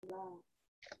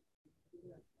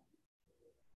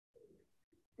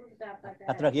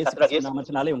கர்த்தராகிய இயேசு கிறிஸ்துவின்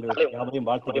நாமத்தினாலே உங்கள் யாவரையும்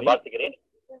வாழ்த்துகிறேன்.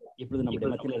 இப்பொழுது நம்முடைய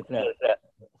மத்தியில் இருக்கிற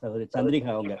சகோதரி சந்திரிகா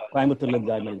அவங்க கோயம்புத்தூர்ல இருந்து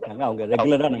ஜாயின் பண்ணிருக்காங்க. அவங்க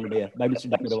ரெகுலரா நம்முடைய பைபிள்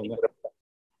ஸ்டடி போடுவாங்க.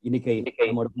 இன்னைக்கு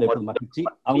நம்மோட மகிழ்ச்சி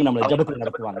அவங்க நம்மளை ஜெபத்தில்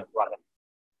நடத்துவாங்க.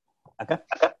 அக்கா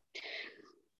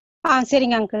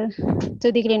சரிங்க அங்கிள்.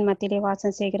 துதிகளின் மத்தியிலே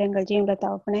வாசம் செய்கிற எங்கள் ஜீவங்களை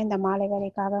தகப்பனே, இந்த மாலை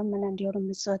வேலைக்காக நன்றியோடு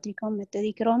துதிக்கிறோம்,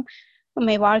 துதிக்கிறோம்,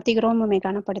 உண்மை வாழ்த்துகிறோம், உண்மை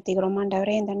கனப்படுத்துகிறோம்.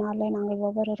 ஆண்டவரே, இந்த நாளில் நாங்கள்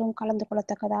ஒவ்வொருவரும் கலந்து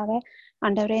கொள்ளத்தக்கதாக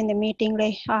ஆண்டவரே இந்த மீட்டிங்களை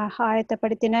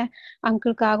ஆயத்தப்படுத்தின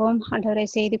அங்கிளுக்காகவும் ஆண்டவரை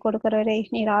செய்தி கொடுக்கிறவரை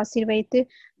நீர் ஆசீர்வைத்து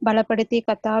பலப்படுத்தி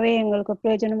கத்தாவே எங்களுக்கு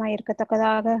பிரயோஜனமாக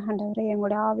இருக்கத்தக்கதாக ஆண்டவரே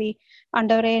எங்களுடைய ஆவி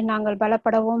ஆண்டவரே நாங்கள்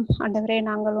பலப்படவும் ஆண்டவரே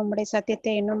நாங்கள் உங்களுடைய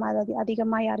சத்தியத்தை இன்னும்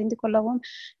அதிகமாய் அறிந்து கொள்ளவும்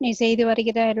நீ செய்து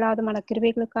வருகிற எல்லா விதமான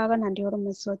கிருபைகளுக்காக நன்றியோடும்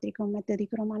சோத்திரிக்கும்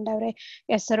துதிக்கிறோம். ஆண்டவரே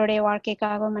எஸ்ஸருடைய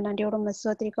வாழ்க்கைக்காகவும் நன்றியோடும்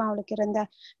சோத்திரிக்கும். அவளுக்கு இருந்த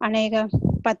அநேக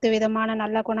 10 விதமான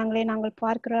நல்ல குணங்களை நாங்கள்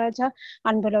பார்க்கிற ராஜா.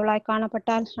 அன்புள்ளவளாய்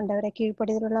காணப்பட்டால் ஆண்டவரை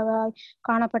கீழ்ப்படிதலாய்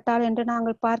காணப்பட்டால் என்று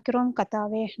நாங்கள் பார்க்கிறோம்.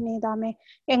 கத்தாவே நீதாமே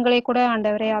எங்களை கூட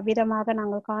ஆண்டவரை அவ்விதமாக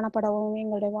நாங்கள் காணப்படவும்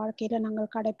எங்களுடைய வாழ்க்கையில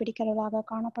நாங்கள் கடைபிடிக்கிறவர்களாக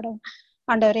காணப்படவும்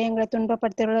ஆண்டவரே எங்களை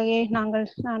துன்பப்படுத்துவதையே நாங்கள்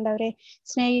ஆண்டவரே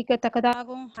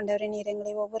சிநேகிக்கத்தக்கதாகவும் ஆண்டவரே நீர்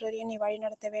எங்களை ஒவ்வொருவரையும் நீ வழி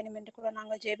நடத்த வேண்டும் என்று கூட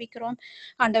நாங்கள் ஜெபிக்கிறோம்.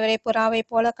 ஆண்டவரே புறாவை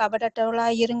போல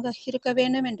கபடற்றவர்களாய் இருக்க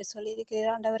வேண்டும் என்று சொல்லியிருக்கிறீர்.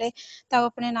 ஆண்டவரே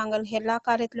தகப்பனே நாங்கள் எல்லா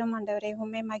காரியத்திலும் ஆண்டவரை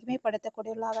உண்மை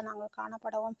மகிமைப்படுத்தக்கூடியவர்களாக நாங்கள்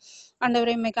காணப்படவும்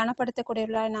ஆண்டவரை உண்மை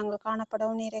கனப்படுத்தக்கூடியவர்களாக நாங்கள்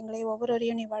காணப்படவும் நீர் எங்களை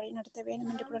ஒவ்வொருவரையும் நீ வழி நடத்த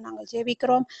வேண்டும் என்று கூட நாங்கள்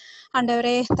ஜெபிக்கிறோம்.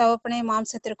 ஆண்டவரே தகப்பனே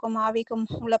மாம்சத்திற்கும் ஆவிக்கும்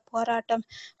உள்ள போராட்டம்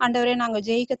ஆண்டவரே நாங்கள்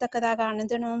ஜெயிக்கத்தக்கதாக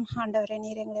அனுதனும் ஆண்டவரே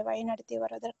நீர் எங்களை வழிநடத்தி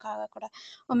வருவதற்காக கூட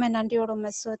உண்மை நன்றியோடு உண்மை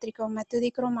சோத்திரிக்க உண்மை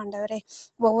துதிக்கிறோம். ஆண்டவரே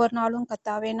ஒவ்வொரு நாளும்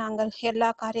கத்தாவே நாங்கள் எல்லா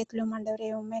காரியத்திலும் ஆண்டவரே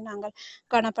உண்மை நாங்கள்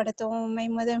கனப்படுத்தவும் உண்மை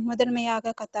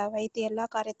முதன்மையாக கத்தா வைத்து எல்லா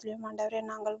காரியத்திலும் ஆண்டவரே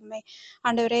நாங்கள் உண்மை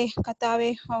ஆண்டவரே கத்தாவே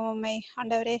உண்மை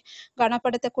ஆண்டவரே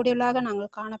கனப்படுத்தக்கூடியவர்களாக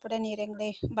நாங்கள் காணப்பட நீர்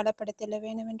எங்களை பலப்படுத்த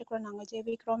வேண்டும் என்று கூட நாங்கள்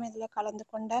ஜெபிக்கிறோம். இதில் கலந்து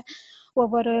கொண்ட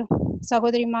ஒவ்வொரு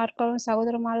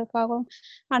சகோதரிமாருக்காகவும்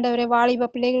ஆண்டவரே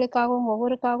வாலிப பிள்ளைகளுக்காகவும்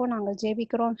ஒவ்வொருக்காகவும் நாங்கள்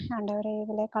ஜெபிக்கிறோம். ஆண்டவரே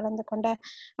இதில் கலந்து கொண்ட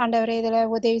ஆண்டவரே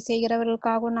இதில் உதவி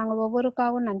செய்கிறவர்களுக்காகவும் நாங்கள்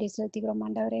ஒவ்வொருக்காகவும் நன்றி செலுத்துகிறோம்.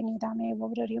 ஆண்டவரே நீதாமே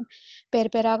ஒவ்வொருவரையும்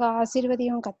பேர் பேராக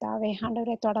ஆசீர்வதியும் கத்தாவே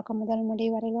ஆண்டவரே தொடக்கம் முதல்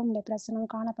முடிவு வரையிலும் இந்த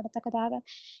பிரசனம் காணப்படத்தக்கதாக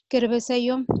கிருபை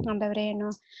செய்யும். ஆண்டவரே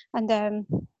இன்னும் அந்த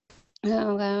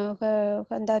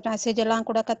மெசேஜ் எல்லாம்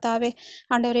கூட கத்தாவே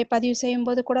ஆண்டவரை பதிவு செய்யும்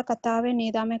போது கூட கத்தாவே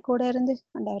நீதாமே கூட இருந்து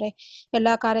ஆண்டவரே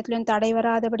எல்லா காரியத்திலும் தடை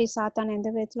வராதபடி சாத்தான் எந்த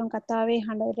விதத்திலும் கத்தாவே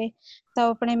ஆண்டவரே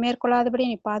தகப்பனை மேற்கொள்ளாதபடி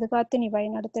நீ பாதுகாத்து நீ வழி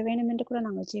நடத்த வேண்டும் என்று கூட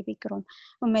நாங்கள் ஜெபிக்கிறோம்.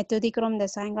 உண்மை துதிக்கிறோம். இந்த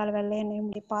சாயங்கால வேலை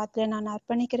என்னை பார்த்து நான்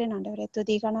அர்ப்பணிக்கிறேன். ஆண்டவரே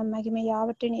துதிக்கான மகிமை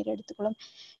யாவற்றையும் நீர் எடுத்துக்கொள்ளும்.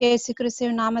 இயேசு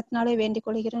கிறிஸ்துவின் நாமத்தினாலே வேண்டிக்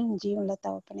கொள்கிறேன் ஜீவனுள்ள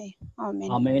தகப்பனே.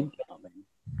 Amen. Amen.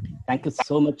 Thank you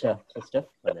so much sister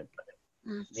for that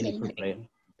meaningful prayer.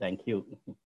 Thank you.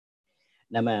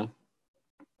 நம்ம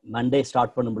மண்டே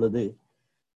ஸ்டார்ட் பண்ணும் பொழுது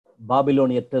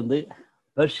பாபிலோனியத்திலிருந்து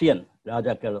பெர்ஷியன்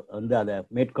ராஜாக்கள் அதை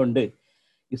மேற்கொண்டு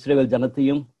இஸ்ரேல்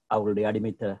ஜனத்தையும் அவருடைய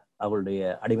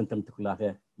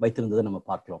அடிமைத்தனத்துக்குள்ளாக வைத்திருந்ததை நம்ம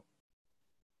பார்க்கிறோம்.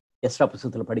 எஸ்ரா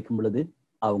புத்தகத்தில் படிக்கும் பொழுது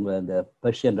அவங்க அந்த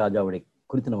பெர்ஷியன் ராஜாவுடைய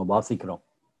குறித்து நம்ம வாசிக்கிறோம்.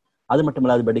 அது மட்டும்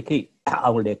இல்லாதபடிக்கு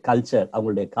அவங்களுடைய கல்ச்சர்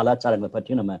அவங்களுடைய கலாச்சாரங்களை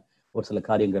பற்றியும் நம்ம ஒரு சில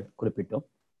காரியங்கள் குறிப்பிட்டோம்.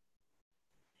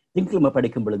 திங்கிழமை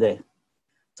படிக்கும் பொழுது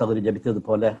சகோதரி ஜபித்தது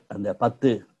போல அந்த 10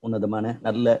 உன்னதமான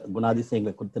நல்ல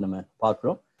குணாதிசயங்களை குறித்து நம்ம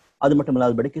பார்க்கிறோம். அது மட்டும்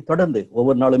இல்லாதபடிக்கு தொடர்ந்து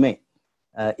ஒவ்வொரு நாளுமே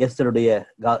எஸ்தருடைய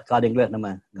காரியங்களை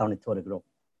நம்ம கவனித்து வருகிறோம்.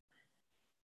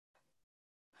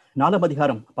 4ஆம்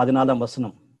அதிகாரம் 14ஆம்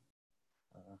வசனம்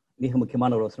மிக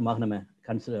முக்கியமான ஒரு வசனமாக நம்ம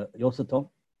யோசித்தோம்.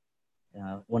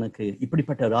 உனக்கு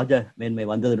இப்படிப்பட்ட ராஜ மேன்மை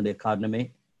வந்ததனுடைய காரணமே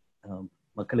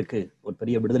மக்களுக்கு ஒரு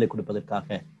பெரிய விடுதலை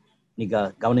கொடுப்பதற்காக நீ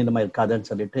கவனமா இருக்காதுன்னு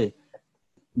சொல்லிட்டு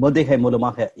மொர்தெகாய்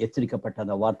மூலமாக எச்சரிக்கப்பட்ட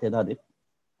அந்த வார்த்தை தான் அது.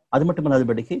 அது மட்டும்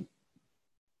இல்லாதபடிக்கு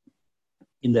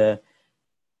இந்த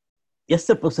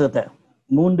எஸ்தர் புத்தகத்தை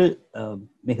 3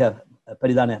 மிக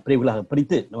பெரிதான பிரிவுகளாக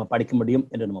பிரித்து நம்ம படிக்க முடியும்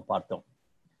என்று நம்ம பார்த்தோம்.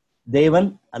 தேவன்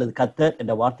அல்லது கர்த்தர்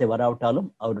என்ற வார்த்தை வராவிட்டாலும்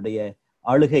அவருடைய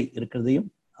ஆளுகை இருக்கிறதையும்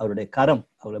அவருடைய கரம்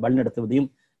அவரை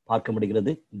வழிநடத்துவதையும் பார்க்க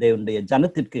முடிகிறது. தேவனுடைய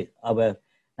ஜனத்திற்கு அவர்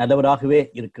நல்லவராகவே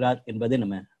இருக்கிறார் என்பதை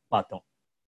நம்ம பார்த்தோம்.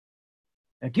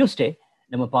 டியூஸ்டே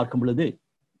நம்ம பார்க்கும் பொழுது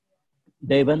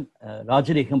தேவன்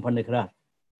ராஜரீகம் பண்ணுகிறார்,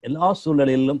 எல்லா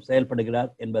சூழ்நிலையிலும் செயல்படுகிறார்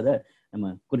என்பதை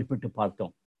நம்ம குறிப்பிட்டு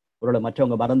பார்த்தோம். ஒருவேளை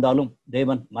மற்றவங்க மறந்தாலும்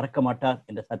தேவன் மறக்க மாட்டார்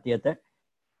என்ற சத்தியத்தை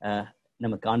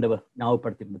நமக்கு ஆண்டவர்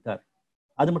ஞாபகப்படுத்தி கொடுத்தார்.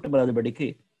 அது மட்டும் இல்லாதபடிக்கு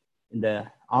இந்த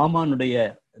ஆமானுடைய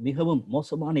மிகவும்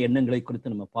மோசமான எண்ணங்களை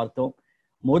குறித்து நம்ம பார்த்தோம்.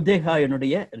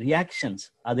 மொர்தெகாயினுடைய ரியாக்ஷன்ஸ்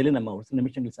அதில் நம்ம ஒரு சில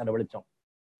நிமிஷங்கள் செலவழித்தோம்.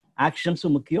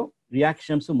 ஆக்ஷன்ஸும் முக்கியம்,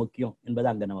 ரியாக்ஷன்ஸும் முக்கியம் என்பதை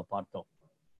அங்கே நம்ம பார்த்தோம்.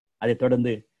 அதை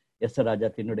தொடர்ந்து எஸ்தர்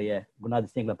ராஜாத்தினுடைய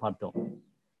குணாதிசயங்களை பார்த்தோம்.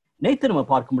 நேற்று நம்ம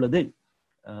பார்க்கும் பொழுது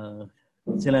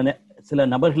சில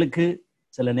நபர்களுக்கு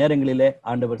சில நேரங்களிலே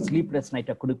ஆண்டவர் ஸ்லீப்லெஸ்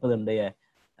நைட்டை கொடுப்பதனுடைய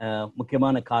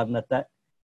முக்கியமான காரணத்தை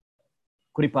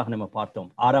குறிப்பாக நம்ம பார்த்தோம்.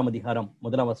 6ஆம் அதிகாரம்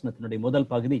 1ஆம் வசனத்தினுடைய முதல்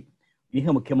பகுதி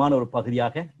மிக முக்கியமான ஒரு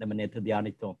பகுதியாக நம்ம நேற்று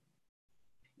தியானித்தோம்.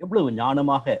 எவ்வளவு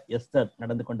ஞானமாக எஸ்தர்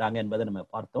நடந்து கொண்டாங்க என்பதை நம்ம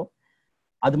பார்த்தோம்.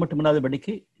 அது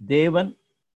மட்டுமில்லாதபடிக்கு தேவன்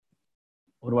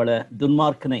ஒருவேளை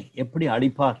துன்மார்க்கனை எப்படி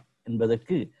அழிப்பார்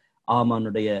என்பதற்கு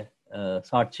ஆமானுடைய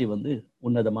சாட்சி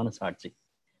உன்னதமான சாட்சி.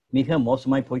 மிக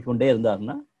மோசமாய் போய்கொண்டே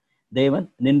இருந்தார்னா தேவன்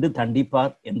நின்று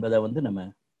தண்டிப்பார் என்பதை நம்ம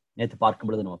நேற்று பார்க்கும்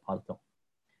பொழுது நம்ம பார்த்தோம்.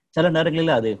 சில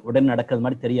நேரங்களில் அது உடனே நடக்கிறது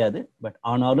மாதிரி தெரியாது, பட்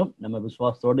ஆனாலும் நம்ம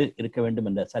விசுவாசத்தோடு இருக்க வேண்டும்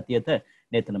என்ற சத்தியத்தை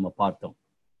நேற்று நம்ம பார்த்தோம்.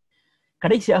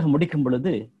 கடைசியாக முடிக்கும்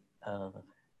பொழுது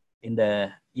இந்த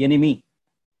எனிமி,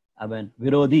 அவன்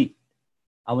விரோதி,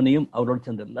 அவனையும் அவரோடு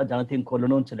சேர்ந்த எல்லா ஜனத்தையும்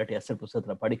கொல்லணும்னு சொல்லிட்டு எஸ்தர்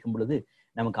புஸ்தகத்துல படிக்கும் பொழுது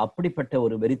நமக்கு அப்படிப்பட்ட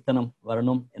ஒரு வெறித்தனம்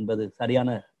வரணும் என்பது சரியான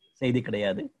செய்தி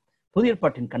கிடையாது. புதிய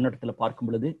ஏற்பாட்டின் கண்ணோட்டத்துல பார்க்கும்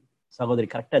பொழுது சகோதரி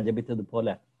கரெக்டா ஜெபித்தது போல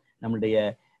நம்மளுடைய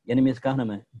எனிமீஸ்க்காக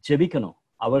நம்ம ஜெபிக்கணும்.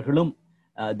 அவர்களும்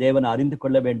தேவனை அறிந்து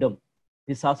கொள்ள வேண்டும்,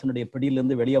 பிசாசனுடைய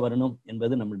பிடியிலிருந்து வெளியே வரணும்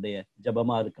என்பது நம்மளுடைய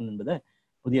ஜெபமா இருக்கணும் என்பதை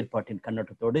புதிய ஏற்பாட்டின்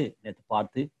கண்ணோட்டத்தோடு நேற்று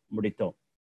பார்த்து முடித்தோம்.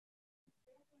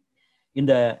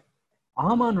 இந்த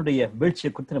ஆமானுடைய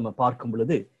வீழ்ச்சியை குறித்து நம்ம பார்க்கும்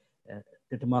பொழுது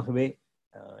திட்டமாகவே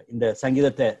இந்த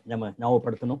சங்கீதத்தை நம்ம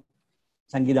ஞாபகப்படுத்தணும்.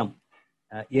 சங்கீதம்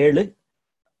 7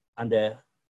 அந்த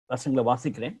வசனங்களை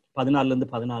வாசிக்கிறேன்,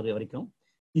 14-16 வரைக்கும்.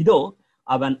 இதோ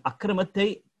அவன் அக்கிரமத்தை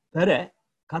பெற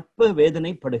கற்ப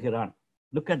வேதனைப்படுகிறான்.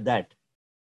 Look at that.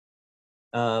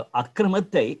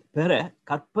 அக்கிரமத்தை பெற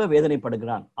கற்ப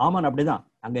வேதனைப்படுகிறான். ஆமான் அப்படிதான்.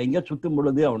 அங்க எங்கேயோ சுத்தும்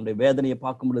பொழுது அவனுடைய வேதனையை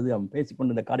பார்க்கும் பொழுது, அவன்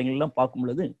பேசிக்கொண்டிருந்த காரியங்கள் எல்லாம் பார்க்கும்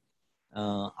பொழுது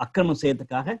அக்கிரமம்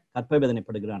செய்யறதுக்காக கற்ப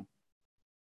வேதனைப்படுகிறான்.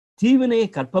 தீவினையை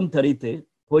கற்பம் தரித்து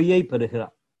பொய்யை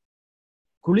பெறுகிறான்.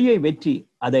 குழியை வெற்றி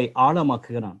அதை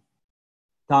ஆழமாக்குகிறான்.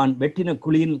 தான் வெட்டின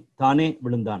குழியில் தானே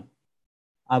விழுந்தான்.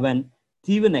 அவன்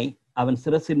தீவினை அவன்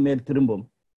சிரசின் மேல் திரும்பும்,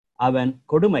 அவன்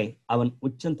கொடுமை அவன்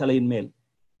உச்சந்தலையின் மேல்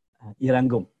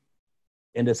இறங்கும்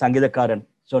என்று சங்கீதக்காரன்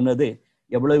சொன்னது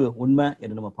எவ்வளவு உண்மை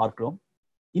என்று நம்ம பார்க்கிறோம்.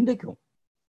 இன்றைக்கும்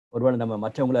ஒருவேளை நம்ம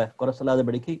மற்றவங்களை குறை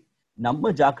சொல்லாதபடிக்கு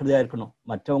நம்ம ஜாக்கிரதையா இருக்கணும்.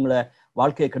 மற்றவங்களை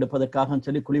வாழ்க்கையை கெடுப்பதற்காக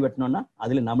சொல்லி குழி வெட்டினோம்னா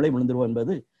அதுல நம்மளே விழுந்துருவோம்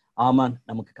என்பது ஆமான்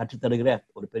நமக்கு கற்றுத்தருகிற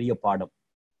ஒரு பெரிய பாடம்.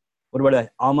 ஒருவேளை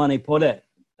ஆமானை போல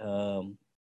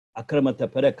அக்கிரமத்தை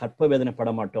பெற கற்ப வேதனைப்பட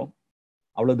மாட்டோம்,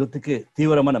 அவ்வளவு தூரத்துக்கு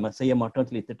தீவிரமா நம்ம செய்ய மாட்டோம்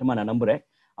சொல்லி திட்டமா நான் நம்புறேன்.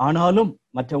 ஆனாலும்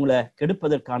மற்றவங்களை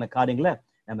கெடுப்பதற்கான காரியங்களை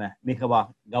நம்ம மிக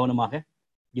கவனமாக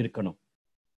இருக்கணும்.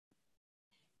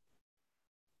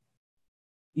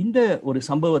 இந்த ஒரு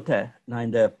சம்பவத்தை நான்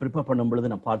இந்த ப்ரிப்பேர் பண்ணும்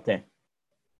பொழுது நான் பார்த்தேன்.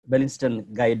 பெலிங்ஸ்டன்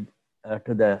கைட்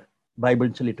டு த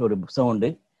பைபிள்னு சொல்லிட்டு ஒரு புத்தகம் உண்டு.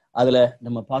 அதுல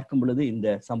நம்ம பார்க்கும் பொழுது இந்த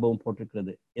சம்பவம்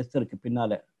போட்டிருக்கிறது. எஸ்தருக்கு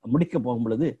பின்னால முடிக்க போகும்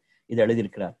பொழுது இதை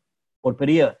எழுதியிருக்கிறார். ஒரு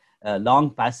பெரிய லாங்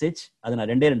பேசேஜ், அதை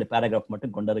நான் 2 பேராகிராஃப்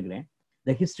மட்டும் கொண்டு வருகிறேன்.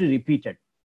 த ஹிஸ்டரி ரிப்பீட்டட்.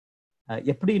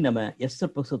 எப்படி நம்ம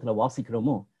எஸ்தர் புஸ்தகத்துல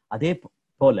வாசிக்கிறோமோ அதே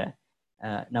போல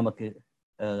நமக்கு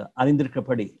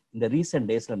அறிந்திருக்கிறபடி இந்த ரீசெண்ட்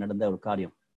டேஸ்ல நடந்த ஒரு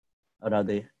காரியம்.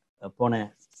 அதாவது போன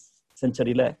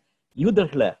செஞ்சுரியில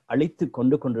யூதர்களை அழித்து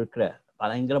கொண்டிருக்கிற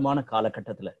பயங்கரமான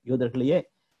காலகட்டத்துல யூதர்களையே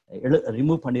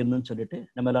ரிமூவ் பண்ணிருந்தோம்னு சொல்லிட்டு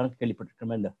நம்ம எல்லாரும்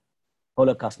கேள்விப்பட்டிருக்கோமே. இந்த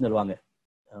ஹோலோகாஸ்ட்னு வருவாங்க.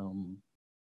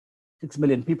 6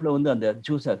 மில்லியன் பீப்புளை அந்த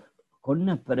ஜூஸை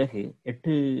கொன்ன பிறகு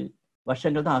 8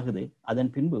 வருஷங்கள் தான் ஆகுது.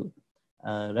 அதன் பின்பு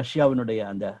ரஷ்யாவினுடைய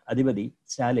அந்த அதிபதி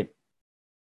ஸ்டாலின்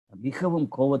மிகவும்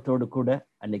கோபத்தோடு கூட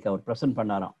அன்னைக்கு அவர் பிரசன்ட்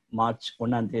பண்ணாராம். மார்ச்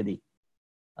 1ஆம் தேதி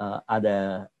அத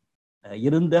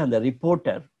இருந்த அந்த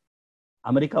ரிப்போர்ட்டர்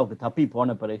அமெரிக்காவுக்கு தப்பி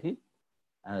போன பிறகு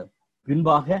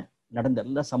பின்பாக நடந்த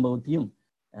எல்லா சம்பவத்தையும்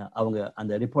அவங்க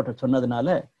அந்த ரிப்போர்ட்டர் சொன்னதுனால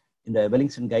இந்த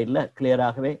வெலிங்ஸ்டன் கைட்ல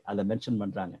கிளியராகவே அதை மென்ஷன்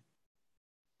பண்றாங்க.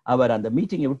 அவர் அந்த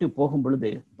மீட்டிங்கை விட்டு போகும் பொழுது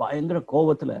பயங்கர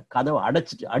கோபத்துல கதவை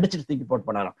அடிச்சுட்டு தூக்கி போட்டு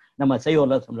பண்ணாராம். நம்ம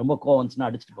செய்வோம்ல, ரொம்ப கோவம் வந்துச்சுன்னா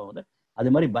அடிச்சுட்டு போகுது,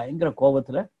 அது மாதிரி பயங்கர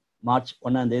கோபத்துல மார்ச்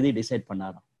 1ஆம் தேதி டிசைட்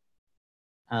பண்ணாராம்.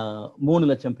 3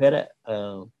 லட்சம் பேரை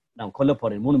நான் கொல்ல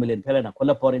போறேன், 3 மில்லியன் பேரை நான்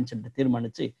கொல்ல போறேன்னு சொல்லிட்டு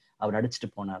தீர்மானிச்சு அவர் அடிச்சுட்டு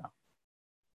போனாராம்.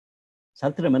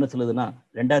 சரித்திரம் என்ன சொல்லுதுன்னா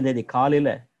 2ஆம் தேதி காலையில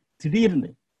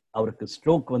திடீர்னு அவருக்கு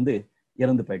ஸ்ட்ரோக்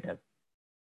இறந்து போயிட்டார்.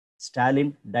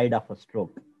 Stalin died of a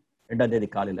stroke. 2ஆம் தேதி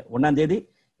காலையில. 1ஆம் தேதி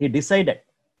he decided,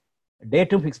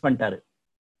 டேட்டும் ஃபிக்ஸ் பண்ணிட்டாரு.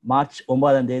 மார்ச்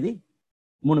 9ஆம் தேதி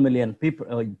 3 மில்லியன்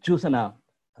ஜூஸை நான்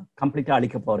கம்ப்ளீட்டா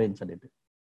அழிக்க போறேன்னு சொல்லிட்டு.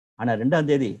 ஆனா 2ஆம்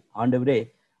தேதி ஆண்டவரே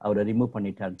அவரை ரிமூவ்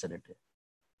பண்ணிட்டாருன்னு சொல்லிட்டு.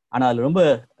 ஆனா அது ரொம்ப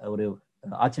ஒரு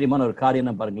ஆச்சரியமான ஒரு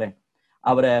காரியம் பாருங்களேன்.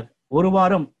 அவரை 1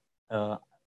 வாரம்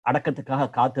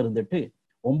அடக்கத்துக்காக காத்திருந்துட்டு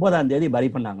 9ஆம் தேதி பரி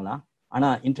பண்ணாங்களாம். ஆனா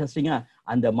இன்ட்ரெஸ்டிங்கா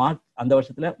அந்த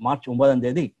வருஷத்துல மார்ச் 9ஆம்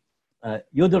தேதி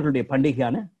யூதர்களுடைய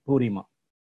பண்டிகையான பூரிமா.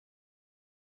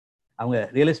 அவங்க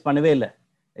ரியலைஸ் பண்ணவே இல்லை.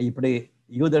 இப்படி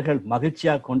யூதர்கள்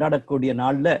மகிழ்ச்சியா கொண்டாடக்கூடிய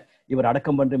நாள்ல இவர்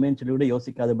அடக்கம் பண்றமேன்னு சொல்லி கூட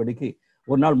யோசிக்காதபடிக்கு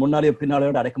ஒரு நாள் முன்னாலேயோ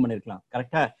பின்னாலேயோட அடக்கம் பண்ணிருக்கலாம்.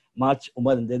 கரெக்டா மார்ச்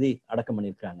 9 அடக்கம்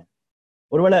பண்ணியிருக்காங்க.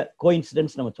 ஒருவேளை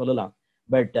கோஇன்சிடென்ஸ் நம்ம சொல்லலாம்.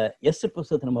 பட் எஸ்தர்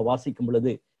புஸ்தகத்தை நம்ம வாசிக்கும்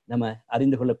பொழுது நம்ம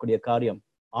அறிந்து கொள்ளக்கூடிய காரியம்,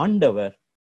 ஆண்டவர்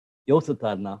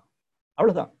யோசித்தார்னா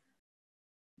அவ்வளவுதான்.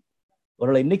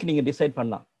 ஒருவேளை இன்னைக்கு நீங்க டிசைட்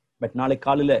பண்ணலாம், பட் நாளை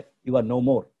காலையில யூ ஆர் நோ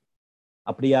மோர்.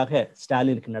 அப்படியாக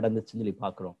ஸ்டாலினுக்கு நடந்துச்சுன்னு சொல்லி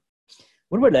பார்க்கிறோம்.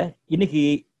 ஒருவேளை இன்னைக்கு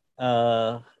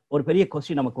ஒரு பெரிய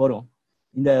கொஸ்டின் நமக்கு வரும்,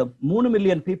 இந்த 3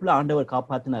 மில்லியன் பீப்புளை ஆண்டவர்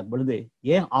காப்பாத்தின பொழுது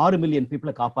ஏன் 6 மில்லியன்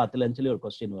பீப்புளை காப்பாத்தலன்னு சொல்லி ஒரு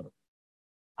கொஸ்டின் வரும்.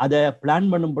 அதை பிளான்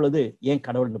பண்ணும் பொழுது ஏன்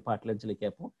கடவுள் நிப்பாட்டலன்னு சொல்லி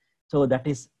கேட்போம். So that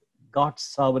is God's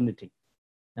sovereignty.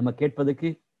 நம்ம கேட்பதுக்கு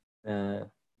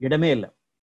இடமே இல்லை.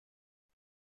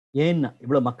 ஏன்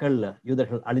இவ்வளவு மக்கள்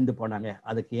யூதர்கள் அழிந்து போனாங்க,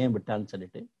 அதுக்கு ஏன் விட்டான்னு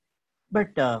சொல்லிட்டு.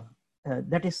 But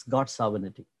that is God's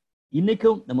sovereignty.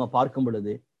 இன்னைக்கும் நம்ம பார்க்கும்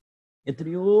பொழுது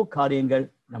எத்தனையோ காரியங்கள்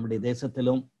நம்முடைய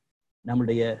தேசத்திலும்,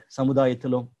 நம்முடைய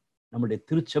சமுதாயத்திலும், நம்முடைய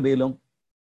திருச்சபையிலும்,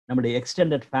 நம்முடைய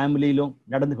எக்ஸ்டெண்டட் ஃபேமிலியிலும்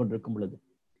நடந்து கொண்டிருக்கும் பொழுது,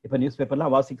 இப்ப நியூஸ்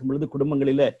பேப்பர்லாம் வாசிக்கும் பொழுது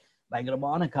குடும்பங்களில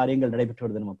பயங்கரமான காரியங்கள் நடைபெற்று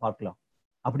வருது நம்ம பார்க்கலாம்.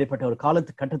 அப்படிப்பட்ட ஒரு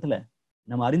கட்டத்துல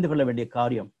நம்ம அறிந்து கொள்ள வேண்டிய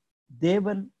காரியம்,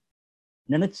 தேவன்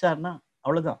நினைச்சார்னா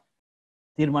அவ்வளவுதான்.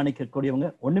 தீர்மானிக்கக்கூடியவங்க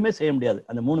ஒண்ணுமே செய்ய முடியாது.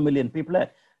 அந்த 3 மில்லியன் பீப்புளை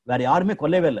வேற யாருமே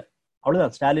கொல்லவே இல்லை.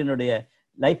 அவ்வளவுதான். ஸ்டாலினுடைய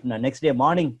லைஃப் நெக்ஸ்ட் டே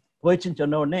மார்னிங் போயிடுச்சுன்னு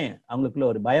சொன்ன உடனே அவங்களுக்குள்ள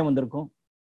ஒரு பயம் வந்திருக்கும்.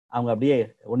 அவங்க அப்படியே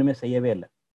ஒண்ணுமே செய்யவே இல்லை.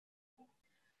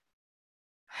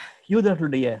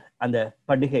 யூதர்களுடைய அந்த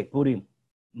பண்டிகை பூரீம்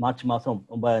மார்ச் மாசம்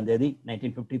 9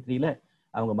 1953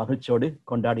 அவங்க மகிழ்ச்சியோடு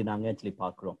கொண்டாடினாங்கன்னு சொல்லி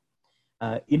பார்க்கிறோம்.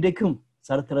 இன்றைக்கும்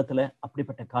சரித்திரத்துல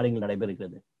அப்படிப்பட்ட காரியங்கள்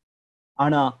நடைபெறுகிறது.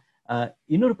 ஆனா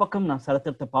இன்னொரு பக்கம் நான்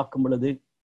சரித்திரத்தை பார்க்கும் பொழுது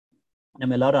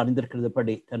நம்ம எல்லாரும் அறிந்திருக்கிறது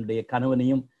படி தன்னுடைய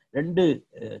கணவனையும் 2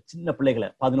 சின்ன பிள்ளைகளை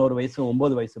 11 வயசு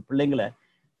 9 வயசு பிள்ளைங்களை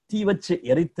தீ வச்சு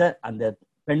எரித்த அந்த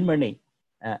பெண்மணி,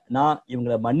 நான்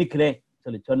இவங்களை மன்னிக்கிறேன்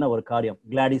சொல்லி சொன்ன ஒரு காரியம்.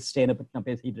 கிளாடிஸ் ஸ்டேனை பற்றி நான்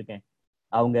பேசிட்டு இருக்கேன்.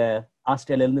 அவங்க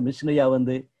ஆஸ்திரேலியா இருந்து மிஷனரியா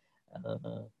வந்து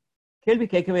கேள்வி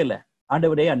கேட்கவே இல்லை.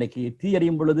 ஆண்டவரே, அன்னைக்கு தீ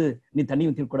எறியும் பொழுது நீ தண்ணி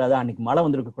ஊற்றிருக்க கூடாதா, அன்னைக்கு மழை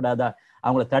வந்திருக்க கூடாதா,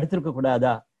 அவங்கள தடுத்திருக்க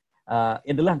கூடாதா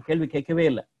என்றெல்லாம் கேள்வி கேட்கவே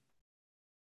இல்லை.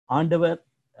 ஆண்டவர்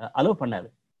அலோவ் பண்ணாரு.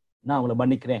 நான் அவங்கள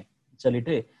மன்னிக்கிறேன்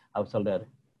சொல்லிட்டு அவர் சொல்றாரு.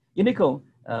 இன்னைக்கும்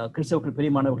கிறிஸ்தவர்கள்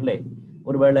பிரியமானவர்களே,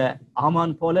 ஒருவேளை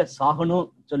ஆமான் போல சாகணும்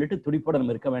சொல்லிட்டு துடிப்போட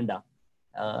நம்ம இருக்க வேண்டாம்.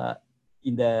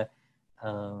 இந்த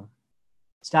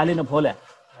ஸ்டாலினை போல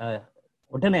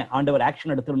உடனே ஆண்டவர்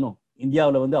ஆக்ஷன் எடுத்துடணும்,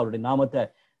 இந்தியாவில் வந்து அவருடைய நாமத்தை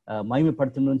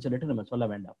மகிமைப்படுத்தணும்னு சொல்லிட்டு நம்ம சொல்ல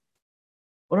வேண்டாம்.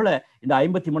 ஒருவேளை இந்த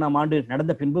 53ஆம் ஆண்டு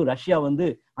நடந்த பின்பு ரஷ்யா வந்து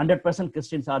 100%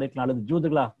 கிறிஸ்டியன்ஸா இருக்கலாம் அல்லது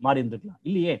ஜூதுகளா மாறி இருந்திருக்கலாம்.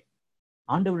 இல்லையே,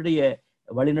 ஆண்டவருடைய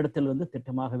வழிநடத்தல் வந்து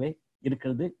திட்டமாகவே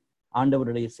இருக்கிறது.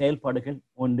 ஆண்டவருடைய செயல்பாடுகள்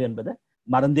ஒன்று என்பதை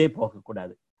மறந்தே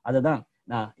போகக்கூடாது. அதை தான்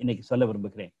நான் இன்னைக்கு சொல்ல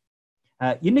விரும்புகிறேன்.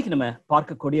 இன்னைக்கு நம்ம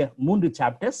பார்க்கக்கூடிய 3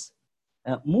 சாப்டர்ஸ்,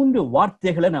 3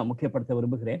 வார்த்தைகளை நான் முக்கியப்படுத்த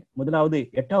விரும்புகிறேன். முதலாவது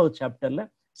 8வது சாப்டர்ல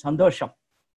சந்தோஷம்,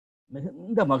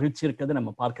 மிகுந்த மகிழ்ச்சி இருக்கிறது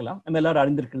நம்ம பார்க்கலாம். நம்ம எல்லாரும்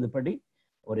அறிந்திருக்கிறது படி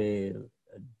ஒரு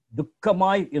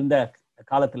துக்கமாய் இருந்த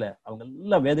காலத்துல, அவங்க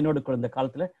எல்லாம் வேதனையோடு இருந்த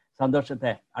காலத்துல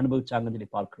சந்தோஷத்தை அனுபவிச்சாங்கன்னு சொல்லி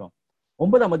பார்க்கிறோம்.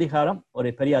 9ஆம் அதிகாரம் ஒரு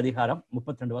பெரிய அதிகாரம்,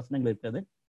 32 வசனங்கள் இருக்கிறது.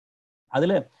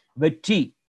 அதுல வெற்றி,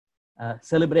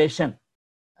 செலிப்ரேஷன்,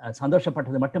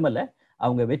 சந்தோஷப்பட்டது மட்டுமல்ல,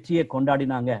 அவங்க வெற்றியை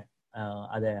கொண்டாடினாங்க.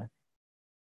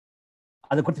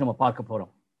 அதை குறித்து நம்ம பார்க்க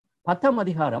போறோம். 10ஆம்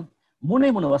அதிகாரம்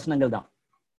 3 வசனங்கள் தான்.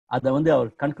 அதை வந்து அவர்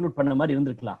கன்க்ளூட் பண்ண மாதிரி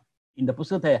இருந்திருக்கலாம். இந்த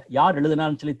புத்தகத்தை யார்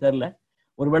எழுதினான்னு சொல்லி தெரியல.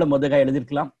 ஒருவேளை மொதகாய்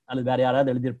எழுதியிருக்கலாம் அல்லது வேற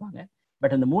யாராவது எழுதியிருப்பாங்க.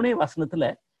 பட் அந்த 3 வசனத்துல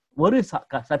ஒரு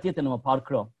சத்தியத்தை நம்ம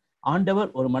பார்க்கிறோம். ஆண்டவர்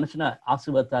ஒரு மனுஷனை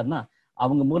ஆசீர்வதித்தார்னா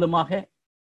அவங்க மூலமாக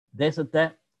தேசத்தை,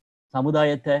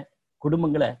 சமுதாயத்தை,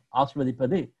 குடும்பங்களை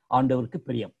ஆசீர்வதிப்பது ஆண்டவருக்கு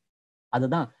பிரியம்.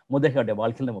 அதுதான் மொதகாயுடைய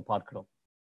வாழ்க்கையில் நம்ம பார்க்கிறோம்.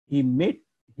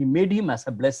 He made him as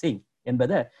a blessing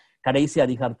என்பதை கடைசி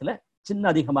அதிகாரத்துல, சின்ன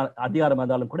அதிகாரமா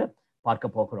இருந்தாலும் கூட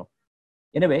பார்க்க போகிறோம்.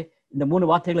 எனவே இந்த 3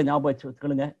 வார்த்தைகளை ஞாபகம்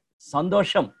வச்சுக்கொள்ளுங்க.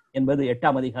 சந்தோஷம் என்பது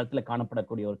 8ஆம் அதிகாரத்துல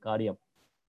காணப்படக்கூடிய ஒரு காரியம்.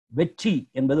 வெற்றி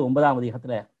என்பது 9ஆம்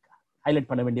அதிகாரத்துல ஹைலைட்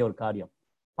பண்ண வேண்டிய ஒரு காரியம்.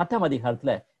 10ஆம்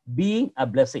அதிகாரத்துல being a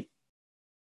blessing,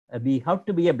 we have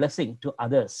to be a blessing to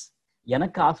others.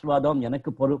 எனக்கு ஆசீர்வாதம், எனக்கு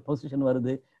பொசிஷன்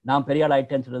வருது, நான் பெரிய ஆள்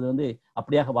ஆயிட்டேன்னு சொல்றது வந்து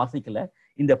அப்படியாக வாசிக்கல.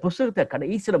 இந்த புத்தகத்தை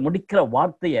கடைசியில முடிக்கிற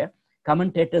வார்த்தையை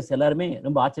கமெண்டேட்டர்ஸ் எல்லாருமே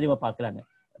ரொம்ப ஆச்சரியமா பார்க்கிறாங்க.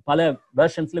 பல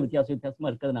வெர்ஷன்ஸ்ல வித்தியாசமா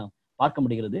இருக்கிறது நான் பார்க்க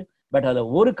முடிகிறது. பட் அதுல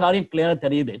ஒரு காரியம் கிளியரா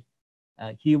தெரியுது.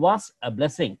 he was a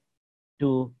blessing to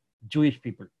Jewish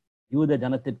people. யூத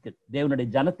ஜனத்திற்கு, தேவனுடைய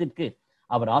ஜனத்திற்கு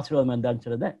அவர் ஆசீர்வாதம் இருந்தான்னு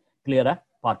சொல்றத கிளியரா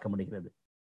பார்க்க முடிகிறது.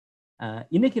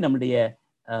 இன்னைக்கு நம்முடைய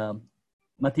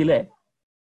மத்தியில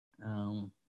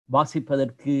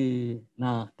வாசிப்பதற்கு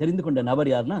நான் தெரிந்து கொண்ட நபர்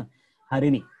யாருன்னா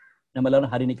ஹரிணி. நம்ம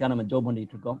எல்லாரும் ஹரிணிக்கா நம்ம ஜோப்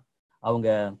பண்ணிட்டு இருக்கோம். அவங்க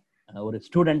ஒரு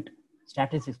ஸ்டூடெண்ட்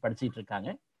ஸ்டாட்டிஸ்டிக்ஸ் படிச்சுட்டு இருக்காங்க.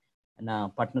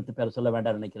 நான் பட்டணத்து பேரை சொல்ல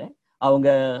வேண்டாம்னு நினைக்கிறேன். அவங்க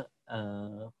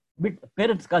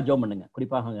பேரண்ட்ஸ்க்காக ஜோம் பண்ணுங்க.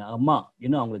 குறிப்பாக அவங்க அம்மா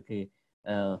இன்னும் அவங்களுக்கு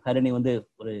ஹரிணி வந்து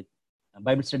ஒரு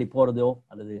பைபிள் ஸ்டடி போகிறதோ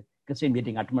அல்லது கிறிஸ்டியன்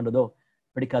மீட்டிங் அட்டன் பண்ணுறதோ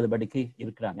பிடிக்காதபடிக்கு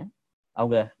இருக்கிறாங்க.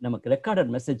 அவங்க நமக்கு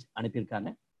ரெக்கார்டட் மெசேஜ் அனுப்பியிருக்காங்க.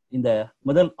 இந்த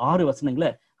முதல் 6 வசனங்களை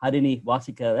ஹரிணி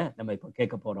வாசிக்கிறத நம்ம இப்போ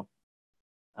கேட்க போகிறோம்.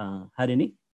 ஹரிணி.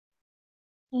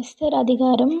 எஸ்தர்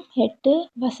அதிகாரம் 8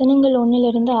 வசனங்கள்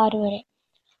 1-6 வரை.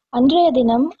 அன்றைய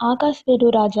தினம் ஆகாஸ்வேரு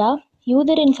ராஜா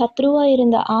யூதரின்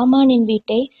சத்ருவாயிருந்த ஆமானின்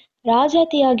வீட்டை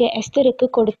ராஜாத்தியாகிய எஸ்தருக்கு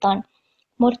கொடுத்தான்.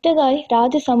 மொர்தெகாய்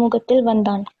ராஜ சமூகத்தில்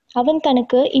வந்தான். அவன்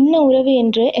தனக்கு இன்ன உறவு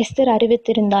என்று எஸ்தர்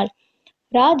அறிவித்திருந்தாள்.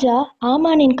 ராஜா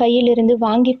ஆமானின் கையிலிருந்து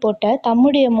வாங்கி போட்ட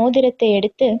தம்முடைய மோதிரத்தை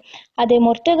எடுத்து அதை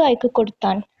மொர்தெகாய்க்கு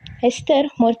கொடுத்தான். எஸ்தர்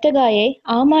மொர்தெகாயை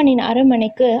ஆமானின்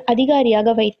அரண்மனைக்கு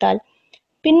அதிகாரியாக வைத்தாள்.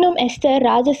 பின்னும் எஸ்தர்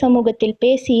ராஜ சமூகத்தில்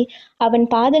பேசி அவன்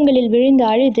பாதங்களில் விழுந்து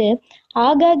அழுது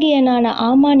ஆகாகியனான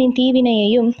ஆமானின்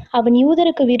தீவினையையும் அவன்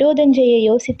யூதருக்கு விரோதம் செய்ய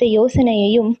யோசித்த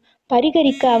யோசனையையும்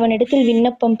பரிகரிக்க அவனிடத்தில்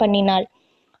விண்ணப்பம் பண்ணினாள்.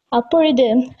 அப்பொழுது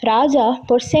ராஜா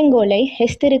பொற்செங்கோலை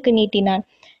எஸ்தருக்கு நீட்டினான்.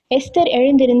 எஸ்தர்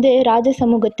எழுந்திருந்து ராஜ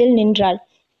சமூகத்தில் நின்றாள்.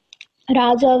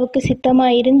 ராஜாவுக்கு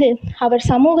சித்தமாயிருந்து அவர்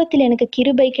சமூகத்தில் எனக்கு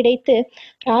கிருபை கிடைத்து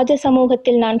ராஜ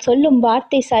சமூகத்தில் நான் சொல்லும்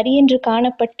வார்த்தை சரியென்று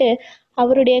காணப்பட்டு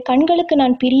அவருடைய கண்களுக்கு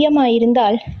நான்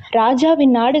பிரியமாயிருந்தால்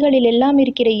ராஜாவின் நாடுகளில் எல்லாம்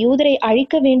இருக்கிற யூதரை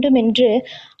அழிக்க வேண்டும் என்று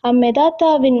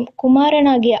அம்மெதாத்தாவின்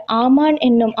குமாரனாகிய ஆமான்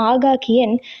என்னும்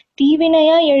ஆகாகியன்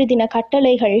தீவினையாய் எழுதின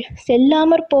கட்டளைகள்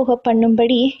செல்லாமற் போக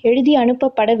பண்ணும்படி எழுதி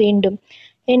அனுப்பப்பட வேண்டும்.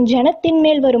 என் ஜனத்தின்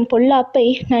மேல் வரும் பொல்லாப்பை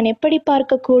நான் எப்படி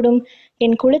பார்க்கக்கூடும்?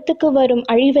 என் குலத்துக்கு வரும்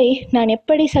அழிவை நான்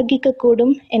எப்படி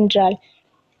சகிக்கக்கூடும் என்றாள்.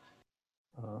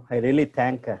 I really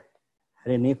thank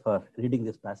Harini for reading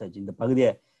this passage. இந்த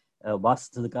பகுதியை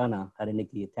வாசித்ததுக்காக நான்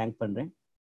ஹரிணிக்கு தேங்க் பண்றேன்.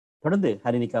 தொடர்ந்து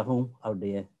ஹரிணிக்காகவும்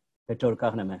அவருடைய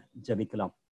பெற்றோருக்காக நம்ம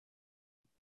ஜெபிக்கலாம்.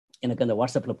 எனக்கு அந்த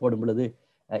வாட்ஸ்அப்ல போடும் பொழுது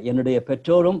என்னுடைய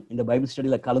பெற்றோரும் இந்த பைபிள்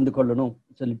ஸ்டடியில கலந்து கொள்ளணும்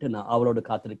சொல்லிட்டு நான் அவளோட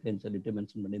காத்திருக்கேன்னு சொல்லிட்டு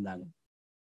மென்ஷன் பண்ணியிருந்தாங்க.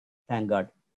 Thank God.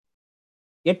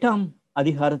 8ஆம்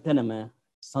அதிகாரத்தை நம்ம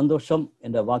சந்தோஷம்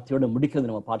என்ற வார்த்தையோடு முடிக்கிறது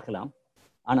நம்ம பார்க்கலாம்.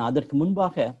 ஆனா அதற்கு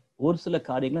முன்பாக ஒரு சில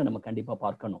காரியங்களை நம்ம கண்டிப்பா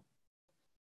பார்க்கணும்.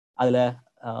 அதுல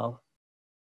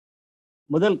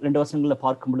முதல் 2 வசனங்களை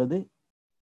பார்க்கும் பொழுது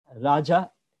ராஜா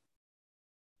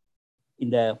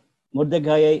இந்த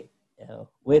மொர்தெகாயை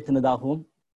உயர்த்தினதாகவும்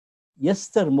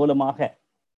எஸ்தர் மூலமாக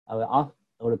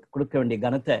அவருக்கு கொடுக்க வேண்டிய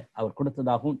கனத்தை அவர்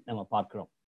கொடுத்ததாகவும் நம்ம பார்க்கிறோம்.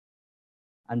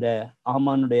 அந்த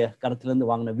ஆமானுடைய கரத்திலிருந்து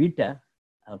வாங்கின வீட்டை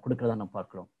கொடுக்கறதா நம்ம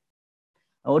பார்க்கிறோம்.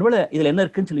 ஒருவேளை இதுல என்ன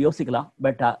இருக்குன்னு சொல்லி யோசிக்கலாம்.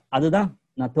 பட் அதுதான்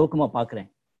நான் துவக்கமா பார்க்கிறேன்.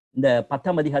 இந்த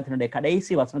 10ஆம் அதிகாரத்தினுடைய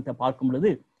கடைசி வசனத்தை பார்க்கும்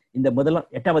பொழுது இந்த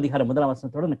 8ஆம் அதிகாரம் 1ஆம்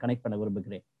வசனத்தோட நான் கனெக்ட் பண்ண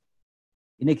விரும்புகிறேன்.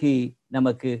 இன்னைக்கு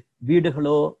நமக்கு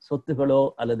வீடுகளோ சொத்துகளோ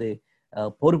அல்லது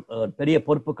பெரிய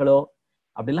பொறுப்புகளோ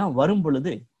அப்படிலாம் வரும்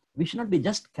பொழுது we should not be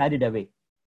just carried away.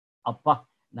 அப்பா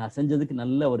நான் செஞ்சதுக்கு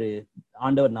நல்ல ஒரு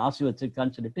ஆண்டவர் நான் ஆசி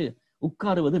வச்சிருக்கான்னு சொல்லிட்டு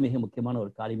உட்காருவது மிக முக்கியமான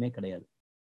ஒரு காரியமே கிடையாது.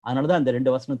 அதனாலதான் இந்த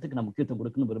 2 வசனத்துக்கு நான் முக்கியத்துவம்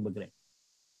கொடுக்கணும்னு விரும்புகிறேன்.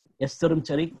 எஸ்தரும்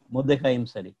சரி மொர்தெகாயும்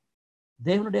சரி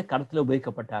தேவனுடைய கரத்துல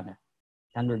உபயோகிக்கப்பட்டாங்க.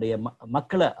 தங்களுடைய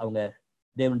மக்களை அவங்க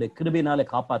தேவனுடைய கிருபையினால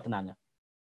காப்பாத்தினாங்க.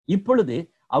 இப்பொழுது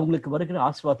அவங்களுக்கு வருகிற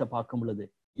ஆசீர்வாதத்தை பார்க்கும் பொழுது,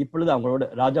 இப்பொழுது அவங்களோட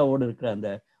ராஜாவோடு இருக்கிற அந்த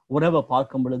உறவை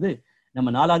பார்க்கும் பொழுது,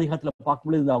 நம்ம 4ஆம் அதிகாரத்துல பார்க்கும்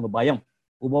பொழுது அவங்க பயம்,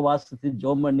 உபவாசத்து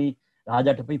ஜோம் பண்ணி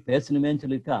ராஜாட்ட போய் பேசணுமேன்னு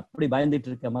சொல்லியிருக்க அப்படி பயந்துட்டு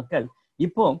இருக்க மக்கள்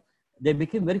இப்போ they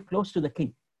became very close to the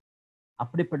king.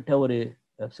 அப்படிப்பட்ட ஒரு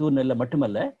சூழ்நிலை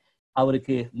மட்டுமல்ல,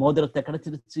 அவருக்கு மோதிரத்தை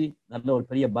கிடைச்சிருச்சு, நல்ல ஒரு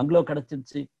பெரிய பங்களோ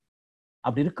கிடைச்சிருச்சு.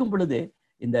 அப்படி இருக்கும் பொழுது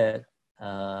இந்த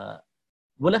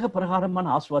உலக பிரகாரமான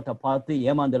ஆசீர்வாதத்தை பார்த்து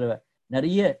ஏமாந்துற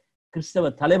நிறைய கிறிஸ்தவ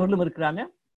தலைவர்களும் இருக்கிறாங்க,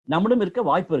 நம்மளும் இருக்க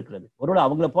வாய்ப்பு இருக்கிறது. ஒருவேளை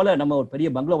அவங்கள போல நம்ம ஒரு பெரிய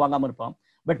பங்களோ வாங்காம இருப்போம்.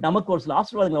 பட் நமக்கு ஒரு சில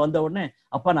ஆசீர்வாதங்கள் வந்த உடனே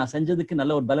அப்பா நான் செஞ்சதுக்கு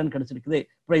நல்ல ஒரு பலன் கிடைச்சிருக்குது,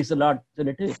 பிரைஸ் தி லார்ட்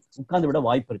சொல்லிட்டு உட்கார்ந்து விட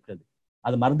வாய்ப்பு இருக்கிறது.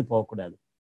 அது மறந்து போகக்கூடாது.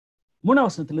 3ஆம்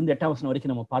வசனத்திலிருந்து 8ஆம் வசனம்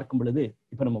வரைக்கும் நம்ம பார்க்கும் பொழுது,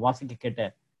 இப்ப நம்ம வாசிக்க கேட்ட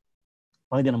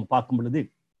பகுதியை நம்ம பார்க்கும் பொழுது,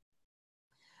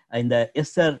 இந்த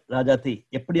எஸ்தர் ராஜாத்தி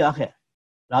எப்படியாக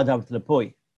ராஜாவத்துல போய்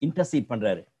இன்டர்சீட்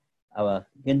பண்றாரு, அவ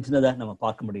கெஞ்சினதை நம்ம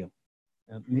பார்க்க முடியும்.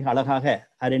 மிக அழகாக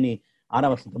ஹரிணி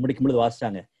 6ஆம் வசனத்தை முடிக்கும் பொழுது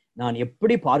வாசிச்சாங்க. நான்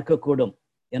எப்படி பார்க்க கூடும்,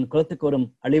 என் குலத்துக்கு வரும்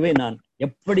அழிவை நான்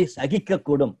எப்படி சகிக்க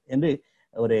கூடும் என்று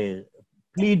ஒரு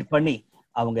ப்ளீட் பண்ணி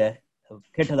அவங்க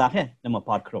கேட்டதாக நம்ம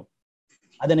பார்க்கிறோம்.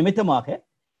 அதன் நிமித்தமாக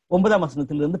 9ஆம்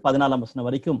வசனத்திலிருந்து 14ஆம் வசனம்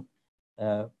வரைக்கும்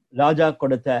ராஜா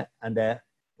கொடுத்த அந்த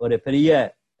ஒரு பெரிய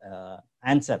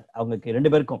ஆன்சர் அவங்களுக்கு 2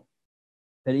 பேருக்கும்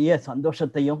பெரிய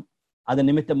சந்தோஷத்தையும், அதன்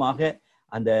நிமித்தமாக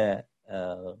அந்த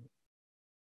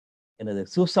எனது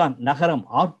சூசான் நகரம்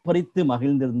ஆர்ப்பரித்து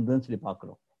மகிழ்ந்திருந்ததுன்னு சொல்லி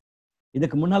பார்க்கிறோம்.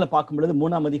 இதுக்கு முன்னால பார்க்கும் பொழுது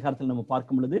 3ஆம் அதிகாரத்தில் நம்ம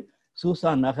பார்க்கும் பொழுது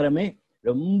சூசான் நகரமே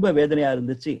ரொம்ப வேதனையா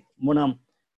இருந்துச்சு. 3ஆம்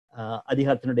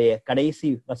அதிகாரத்தினுடைய கடைசி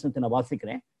வசனத்தை நான்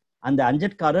வாசிக்கிறேன். அந்த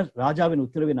அஞ்சற்காரர் ராஜாவின்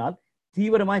உத்தரவினால்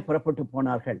தீவிரமாய் புறப்பட்டு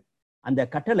போனார்கள். அந்த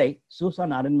கட்டளை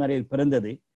சூசான் அரண்மனையில்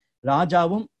பிறந்தது.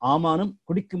 ராஜாவும் ஆமானும்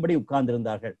குடிக்கும்படி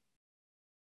உட்கார்ந்தார்கள்.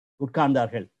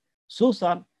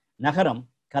 சூசான் நகரம்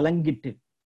கலங்கிட்டு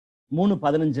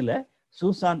 3:15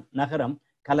 சூசான் நகரம்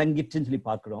கலங்கிட்டுன்னு சொல்லி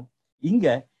பார்க்கிறோம். இங்க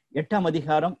 8ஆம்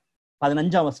அதிகாரம்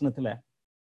 15ஆம் வசனத்துல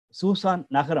சூசான்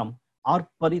நகரம்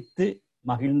ஆர்ப்பரித்து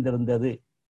மகிழ்ந்திருந்தது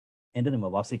என்று நம்ம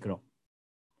வாசிக்கிறோம்.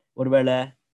 ஒருவேளை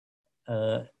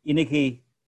இன்னைக்கு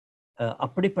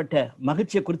அப்படிப்பட்ட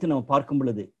மகிழ்ச்சியை குறித்து நம்ம பார்க்கும்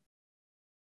பொழுது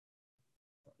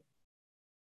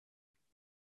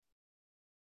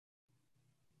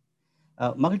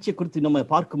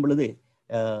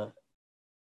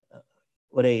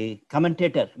ஒரு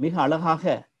கமெண்டேட்டர் மிக அழகாக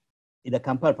இதை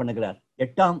கம்பேர் பண்ணுகிறார்.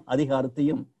 8ஆம்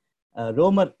அதிகாரத்தையும்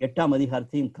ரோமர் 8ஆம்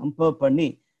அதிகாரத்தையும் கம்பேர் பண்ணி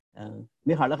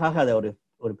மிக அழகாக அதை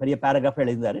ஒரு பெரிய பேராகிராஃப்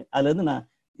எழுதினாரு. அதுல இருந்து நான்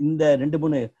இந்த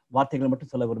 2-3 வார்த்தைகளை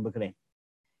மட்டும் சொல்ல விரும்புகிறேன்.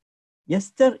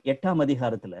 எஸ்தர் 8ஆம்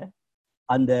அதிகாரத்துல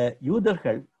அந்த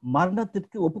யூதர்கள்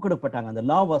மரணத்திற்கு ஒப்புக்கொடுப்பட்டாங்க. அந்த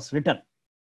லா வாஸ் ரிட்டன்,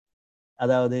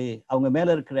 அதாவது அவங்க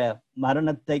மேல இருக்கிற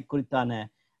மரணத்தை குறித்தான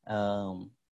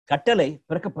கட்டளை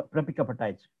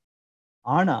பிறப்பிக்கப்பட்டாயிற்று.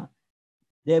 ஆனா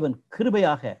தேவன்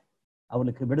கிருபையாக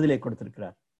அவனுக்கு விடுதலை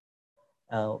கொடுத்திருக்கிறார்.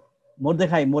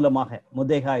 மொர்தெகாய் மூலமாக,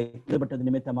 மொர்தெகாய் ஈடுபட்டது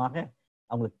நிமித்தமாக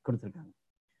அவங்களுக்கு கொடுத்திருக்காங்க.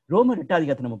 ரோமர் 8ஆம்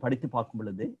அதிகாரத்தை நம்ம படித்து பார்க்கும்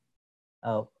பொழுது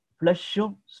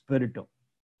ஃப்ளஷும் ஸ்பிரிட்டும்,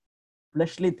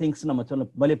 ஃப்ளஷ்லி திங்ஸ் நம்ம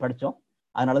பலி படித்தோம்.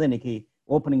 அதனாலதான் இன்னைக்கு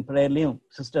ஓப்பனிங் ப்ரேயர்லையும்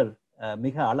சிஸ்டர்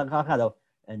மிக அழகாக அதை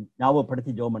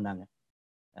ஞாபகப்படுத்தி ஜெபம் பண்ணாங்க.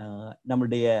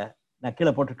 நம்மளுடைய நான்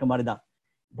கீழே போட்டிருக்க மாதிரி தான்,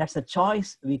 that's a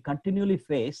choice we continuously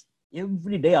face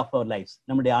every day of our life.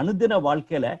 நம்முடைய அனுதின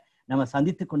வாழ்க்கையில நம்ம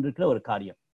சந்தித்து கொண்டிருக்கிற ஒரு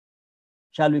காரியம்.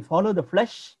 Shall we follow the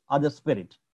flesh or the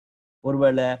spirit?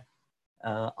 ஒருவேளை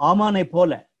ஆமானை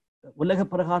போல உலக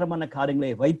பிரகாரமான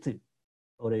காரியங்களை வைத்து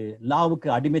ஒரு லாவுக்கு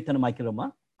அடிமைத்தனமாக்கிறோமா,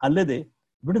 அல்லது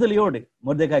விடுதலையோடு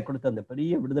மொர்தெகாய் கொடுத்த அந்த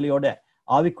பெரிய விடுதலையோட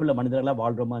ஆவிக்குள்ள மனிதர்களா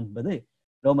வாழ்றோமா என்பது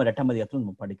ரோமர் 8ஆம் அதிகாரத்தில்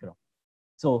நம்ம படிக்கிறோம்.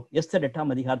 ஸோ எஸ்தர்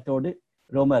 8ஆம் அதிகாரத்தோடு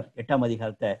ரோமர் 8ஆம்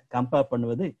அதிகாரத்தை கம்பேர்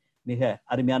பண்ணுவது மிக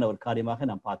அருமையான ஒரு காரியமாக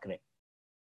நான் பார்க்கிறேன்.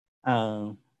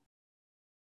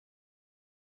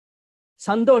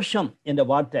 சந்தோஷம் என்ற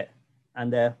வார்த்தை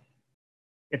அந்த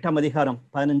 8ஆம் அதிகாரம்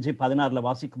 15-16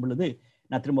 வாசிக்கும் பொழுது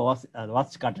நான் திரும்ப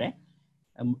வாசிச்சு காட்டுறேன்.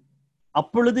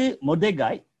 அப்பொழுது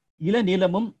மொர்தெகாய்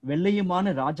இளநீலமும்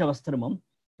வெள்ளையுமான ராஜவஸ்திரமும்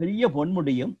பெரிய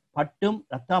பொன்முடியும் பட்டும்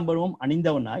இரத்தாம்பரமும்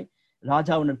அணிந்தவனாய்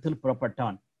ராஜாவினிடத்தில்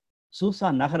புறப்பட்டான்.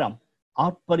 சூசான் நகரம்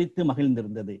ஆர்ப்பரித்து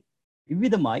மகிழ்ந்திருந்தது.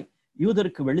 இவ்விதமாய்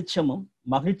யூதருக்கு வெளிச்சமும்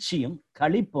மகிழ்ச்சியும்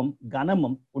களிப்பும்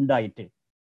கனமும் உண்டாயிற்று.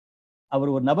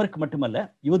 அவர் ஒரு நபருக்கு மட்டுமல்ல,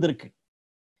 யூதருக்கு.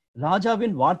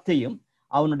 ராஜாவின் வார்த்தையும்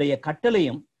அவனுடைய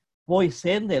கட்டளையும் போய்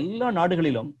சேர்ந்த எல்லா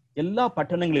நாடுகளிலும் எல்லா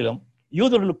பட்டணங்களிலும்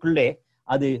யூதர்களுக்குள்ளே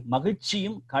அது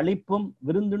மகிழ்ச்சியும் களிப்பும்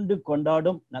விருந்துண்டு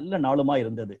கொண்டாடும் நல்ல நாளுமா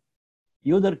இருந்தது.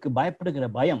 யூதருக்கு பயப்படுகிற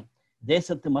பயம்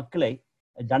தேசத்து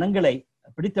ஜனங்களை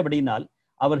பிடித்தபடியினால்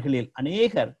அவர்களில்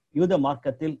அநேகர் யூத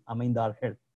மார்க்கத்தில்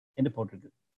அமைந்தார்கள் என்று போட்டிருக்கு.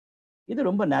 இது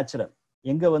ரொம்ப நேச்சுரல்.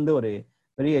 எங்க ஒரு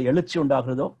பெரிய எழுச்சி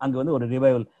உண்டாகிறதோ அங்க ஒரு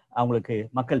ரிவைவல் அவங்களுக்கு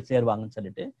மக்கள் சேருவாங்கன்னு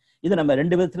சொல்லிட்டு இதை நம்ம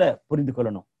 2 விதத்துல புரிந்து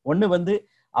கொள்ளணும். ஒண்ணு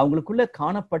அவங்களுக்குள்ள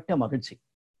காணப்பட்ட மகிழ்ச்சி,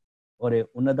 ஒரு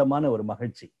உன்னதமான ஒரு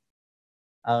மகிழ்ச்சி.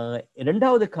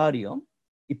 2வது காரியம்,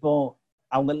 இப்போ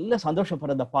அவங்க எல்லாம்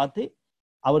சந்தோஷப்படுறத பார்த்து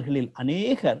அவர்களில்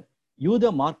அநேகர் யூத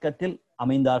மார்க்கத்தில்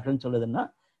அமைந்தார்கள் சொல்லுதுன்னா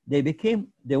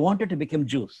they wanted to become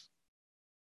Jews.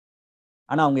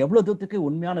 ஆனா அவங்க எவ்வளவு தூரத்துக்கு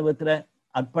உண்மையான விதத்துல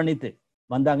அர்ப்பணித்து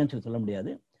வந்தாங்கன்னு சொல்ல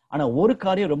முடியாது. ஆனா ஒரு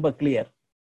காரியம் ரொம்ப கிளியர்,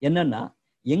 என்னன்னா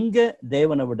எங்க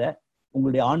தேவனை விட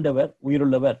உங்களுடைய ஆண்டவர்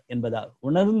உயிருள்ளவர் என்பதா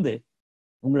உணர்ந்து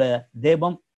உங்களை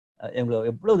தேவம்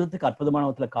எவ்வளவு தூரத்துக்கு அற்புதமான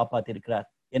விதத்துல காப்பாத்தி இருக்கிறார்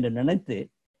என்று நினைத்து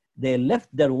they left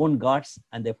their own gods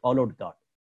and they followed God.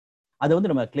 அதை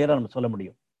நம்ம கிளியரா நம்ம சொல்ல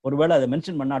முடியும். ஒருவேளை அதை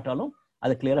மென்ஷன் பண்ணாட்டாலும்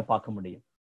அதை கிளியரா பார்க்க முடியும்.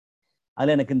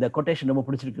 அதுல எனக்கு இந்த கொட்டேஷன் ரொம்ப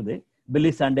பிடிச்சிருக்குது.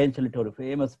 பில்லி சாண்டேன்னு சொல்லிட்டு ஒரு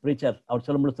ஃபேமஸ் ப்ரீச்சர் அவர்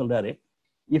சொல்லும்போது சொல்றாரு,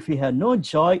 if you have no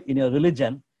joy in your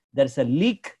religion, there is a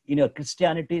leak in your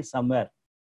Christianity somewhere.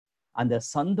 அந்த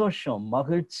சந்தோஷம்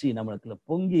மகிழ்ச்சி நம்மளுக்குள்ள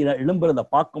பொங்கி எழும்புறத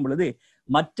பார்க்கும் பொழுது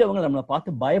மற்றவங்க நம்மளை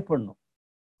பார்த்து பயப்படணும்.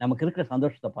 நமக்கு இருக்கிற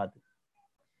சந்தோஷத்தை பார்த்து,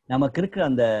 நமக்கு இருக்கிற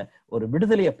அந்த ஒரு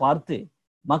விடுதலையை பார்த்து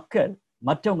மக்கள்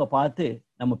மற்றவங்க பார்த்து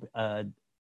நம்ம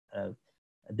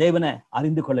தேவனை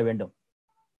அறிந்து கொள்ள வேண்டும்.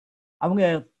 அவங்க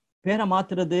பேரை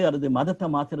மாத்துறது அல்லது மதத்தை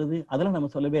மாத்துறது அதெல்லாம்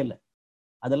நம்ம சொல்லவே இல்லை,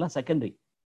 அதெல்லாம் செகண்டரி.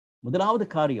 முதலாவது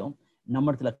காரியம்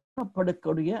நம்ம இடத்துல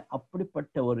காணப்படக்கூடிய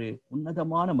அப்படிப்பட்ட ஒரு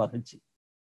உன்னதமான மகிழ்ச்சி.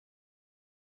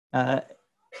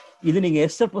 இது நீங்க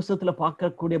எஸ்தர் புஸ்தகத்துல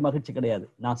பார்க்கக்கூடிய மகிழ்ச்சி கிடையாது.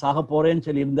 நான் சாக போறேன்னு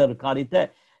சொல்லி இருந்த ஒரு காரியத்தை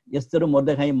எஸ்தரும்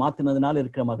மொர்தெகாயும் மாத்தினதுனால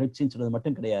இருக்கிற மகிழ்ச்சின்னு சொல்றது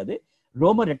மட்டும் கிடையாது.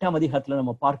 ரோமர் 8ஆம் அதிகாரத்துல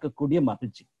நம்ம பார்க்கக்கூடிய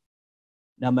மகிழ்ச்சி.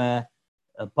 நம்ம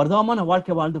பரிதாபமான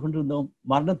வாழ்க்கை வாழ்ந்து கொண்டிருந்தோம்,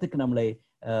 மரணத்துக்கு நம்மளை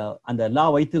அந்த லா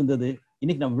வைத்திருந்தது,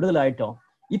 இன்னைக்கு நம்ம விடுதலை ஆயிட்டோம்,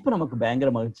 இப்ப நமக்கு பயங்கர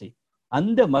மகிழ்ச்சி.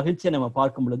 அந்த மகிழ்ச்சியை நம்ம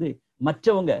பார்க்கும் பொழுது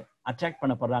மற்றவங்க அட்ராக்ட்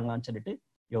பண்ணப்படுறாங்களான்னு சொல்லிட்டு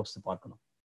யோசித்து பார்க்கணும்.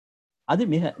 அது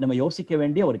மிக நம்ம யோசிக்க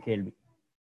வேண்டிய ஒரு கேள்வி.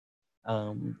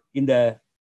 இந்த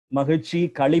மகிழ்ச்சி,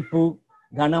 களிப்பு,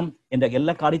 கனம் என்ற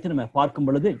எல்லா காரியத்தையும் நம்ம பார்க்கும்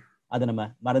பொழுது அதை நம்ம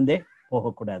மறந்தே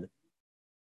போகக்கூடாது.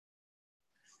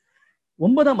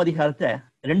 9ஆம் அதிகாரத்தை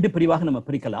 2 பிரிவாக நம்ம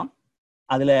பிரிக்கலாம்.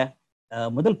 அதுல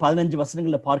முதல் 15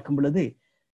 வசனங்கள்ல பார்க்கும் பொழுது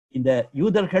இந்த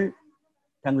யூதர்கள்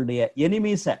தங்களுடைய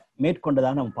எனிமீஸை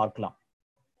மேற்கொண்டதாக நம்ம பார்க்கலாம்.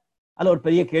 அதுல ஒரு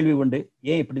பெரிய கேள்வி உண்டு,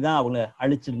 ஏன் இப்படிதான் அவங்க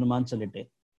அழிச்சிடணுமான்னு சொல்லிட்டு.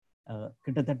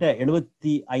 கிட்டத்தட்ட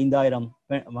 75,000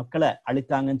 மக்களை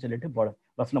அழித்தாங்கன்னு சொல்லிட்டு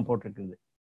வசனம் போட்டிருக்குது.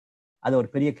 அது ஒரு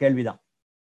பெரிய கேள்விதான்.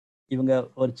 இவங்க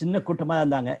ஒரு சின்ன கூட்டமா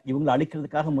இருந்தாங்க, இவங்களை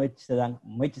அழிக்கிறதுக்காக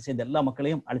முயற்சி செய்த எல்லா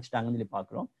மக்களையும் அழிச்சிட்டாங்கன்னு சொல்லி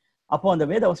பார்க்கிறோம். அப்போ அந்த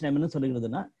வேத வசனம் என்ன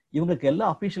சொல்லுகிறதுனா, இவங்களுக்கு எல்லா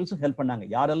அபிஷியல்ஸும் ஹெல்ப் பண்ணாங்க,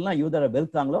 யாரெல்லாம் யூதரை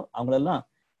வெறுத்தாங்களோ அவங்களெல்லாம்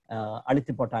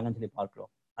அழித்து போட்டாங்கன்னு சொல்லி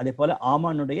பார்க்கிறோம். அதே போல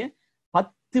ஆமானுடைய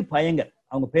 10 பயங்கள்,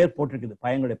 அவங்க பேர் போட்டிருக்குது,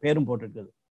 பயங்களுடைய பேரும் போட்டிருக்குது.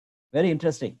 Very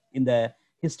interesting. இந்த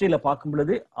ஹிஸ்டரியில பார்க்கும்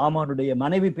பொழுது ஆமானுடைய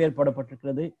மனைவி பேர்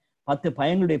போடப்பட்டிருக்கிறது, 10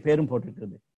 பயங்களுடைய பேரும்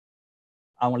போட்டிருக்கிறது.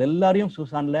 அவங்க எல்லாரையும்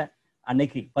சூசான்ல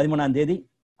அன்னைக்கு 13ஆம் தேதி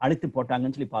அழித்து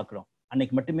போட்டாங்கன்னு சொல்லி பார்க்கிறோம்.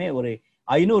 அன்னைக்கு மட்டுமே ஒரு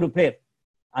 500 பேர்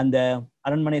அந்த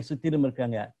அரண்மனையை சுத்திலும்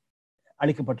இருக்காங்க,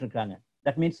 அழிக்கப்பட்டிருக்காங்க.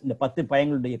 தட் மீன்ஸ் இந்த 10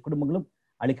 பயங்களுடைய குடும்பங்களும்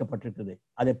அழிக்கப்பட்டிருக்குது.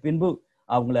 அதை பின்பு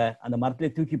அவங்கள அந்த மரத்திலே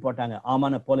தூக்கி போட்டாங்க,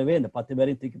 ஆமான போலவே இந்த 10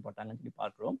 பேரையும் தூக்கி போட்டாங்கன்னு சொல்லி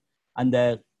பார்க்கிறோம். அந்த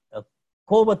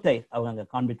கோபத்தை அவங்க அங்க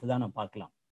காண்பித்துதான் நம்ம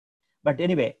பார்க்கலாம். பட்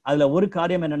எனிவே, அதுல ஒரு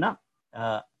காரியம் என்னன்னா,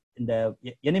 இந்த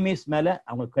எனிமீஸ் மேல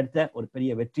அவங்களுக்கு கிடைத்த ஒரு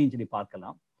பெரிய வெற்றின்னு சொல்லி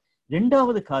பார்க்கலாம்.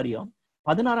 2வது காரியம்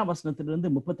 16ஆம் வசனத்திலிருந்து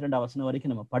 32ஆம் வசனம்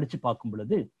வரைக்கும் நம்ம படிச்சு பார்க்கும்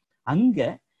பொழுது அங்க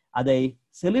அதை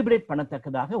செலிப்ரேட்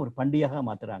பண்ணத்தக்கதாக ஒரு பண்டிகையாக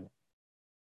மாத்துறாங்க.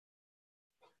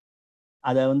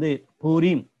 அதை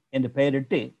பூரீம் என்று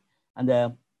பெயரிட்டு, அந்த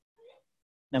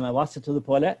நம்ம வாசிச்சது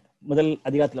போல முதல்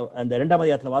அதிகாரத்துல, அந்த 2ஆம்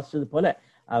அதிகாரத்துல வாசிச்சது போல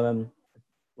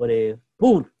ஒரு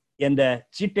பூர் என்ற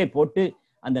சீட்டை போட்டு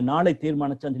அந்த நாளை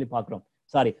தீர்மானிச்சான்னு சொல்லி பார்க்கிறோம்.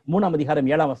 3ஆம் அதிகாரம்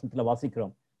 7ஆம் வசனத்துல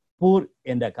வாசிக்கிறோம் பூர்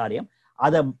என்ற காரியம்.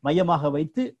 அதை மையமாக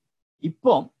வைத்து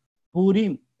இப்போ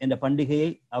பூரீம் என்ற பண்டிகையை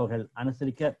அவர்கள்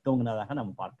அனுசரிக்க துவங்கினதாக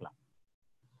நம்ம பார்க்கலாம்.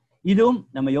 இதுவும்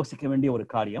நம்ம யோசிக்க வேண்டிய ஒரு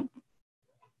காரியம்.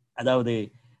 அதாவது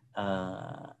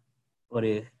ஒரு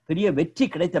பெரிய வெற்றி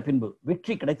கிடைத்த பின்பு,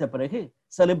 வெற்றி கிடைத்த பிறகு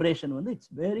செலிப்ரேஷன்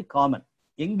இட்ஸ் வெரி காமன்.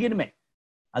 எங்கிலுமே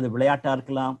அது விளையாட்டா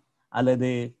இருக்கலாம், அல்லது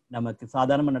நமக்கு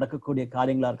சாதாரணமா நடக்கக்கூடிய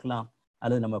காரியங்களா இருக்கலாம்,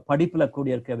 அல்லது நம்ம படிப்புல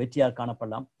கூடிய இருக்க வெற்றியா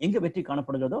காணப்படலாம். எங்க வெற்றி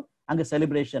காணப்படுகிறதோ அங்க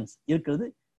செலிப்ரேஷன்ஸ் இருக்கிறது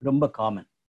ரொம்ப காமன்.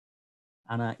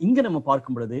 ஆனா இங்க நம்ம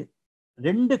பார்க்கும் பொழுது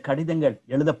 2 கடிதங்கள்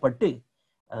எழுதப்பட்டு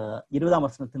 20ஆம்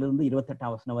வசனத்திலிருந்து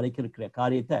 28ஆம் வசனம் வரைக்கும் இருக்கிற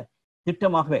காரியத்தை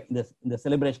திட்டமாகவே இந்த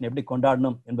செலிப்ரேஷன் எப்படி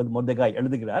கொண்டாடணும் என்பது மொர்தெகாய்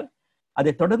எழுதுகிறார்.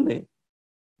 அதை தொடர்ந்து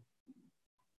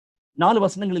 4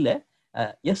 வசனங்களில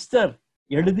எஸ்தர்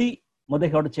எழுதி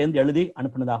மொர்தெகாயோடு சேர்ந்து எழுதி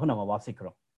அனுப்பினதாக நம்ம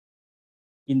வாசிக்கிறோம்.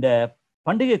 இந்த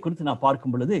பண்டிகை குறித்து நான்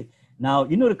பார்க்கும் பொழுது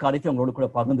நான் இன்னொரு காரியத்தை உங்களோட கூட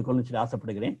பகிர்ந்து கொள்ளணும்னு சொல்லி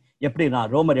ஆசைப்படுகிறேன். எப்படி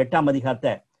நான் ரோமர் 8ஆம்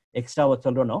அதிகாரத்தை எக்ஸ்ட்ராவா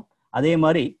சொல்றேனோ அதே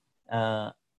மாதிரி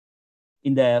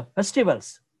இந்த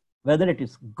festivals whether it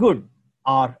is good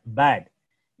or bad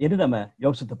என்று நம்ம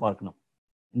யோசித்து பார்க்கணும்.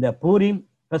 இந்த பூரீம்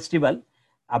ஃபெஸ்டிவல்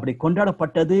அப்படி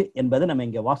கொண்டாடப்பட்டது என்பதை நம்ம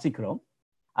இங்க வாசிக்கிறோம்.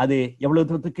 அது எவ்வளவு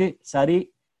தூரத்துக்கு சரி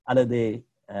அல்லது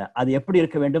அது எப்படி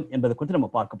இருக்க வேண்டும் என்பதை குறித்து நம்ம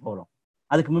பார்க்க போறோம்.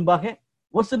 அதுக்கு முன்பாக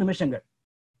ஒரு சில நிமிஷங்கள்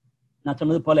நான்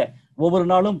சொன்னது போல ஒவ்வொரு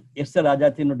நாளும் எஸ்தர்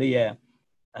ராஜாத்தினுடைய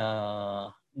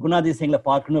குணாதிசயங்களை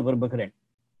பார்க்கணும்னு விரும்புகிறேன்.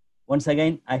 Once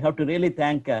again, I have to really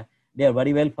thank Dear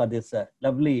very well for this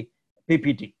lovely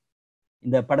PPT.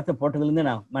 இந்த படத்தை போட்டதுலேருந்து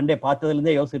நான் மண்டே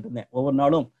பார்த்ததுலேருந்தே யோசிச்சுட்டு இருந்தேன், ஒவ்வொரு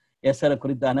நாளும் எஸ்தரை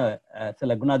குறித்தான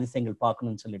சில குணாதிசயங்கள்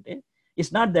பார்க்கணும்னு சொல்லிட்டு.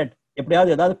 இட்ஸ் நாட் தட்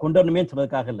எப்படியாவது ஏதாவது கொண்டு வரணுமே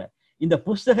சொல்றதுக்காக இல்லை. இந்த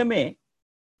புஸ்தகமே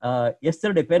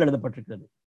எஸ்தருடைய பேர் எழுதப்பட்டிருக்கிறது.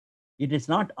 இட் இஸ்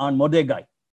நாட் ஆன் மொர்தெகாய்.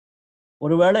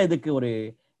 ஒருவேளை இதுக்கு ஒரு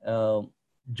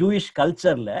ஜூயிஷ்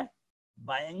கல்ச்சர்ல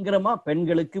பயங்கரமா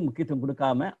பெண்களுக்கு முக்கியத்துவம்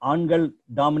கொடுக்காம ஆண்கள்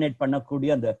டாமினேட்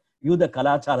பண்ணக்கூடிய அந்த யூத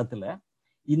கலாச்சாரத்துல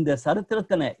இந்த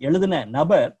சரித்திரத்தினை எழுதின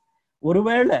நபர்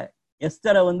ஒருவேளை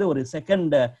எஸ்தரை ஒரு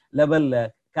செகண்ட் லெவல்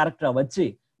கேரக்டரா வச்சு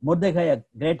மொர்தெகாயை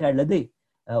கிரேட்டா எழுதி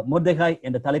மொர்தெகாய்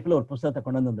என்ற தலைப்புல ஒரு புத்தகத்தை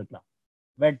கொண்டு வந்திருக்கலாம்.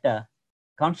 பட்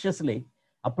கான்சியஸ்லி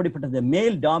அப்படிப்பட்ட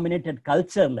மேல் டாமினேட்டட்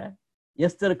கல்ச்சர்ல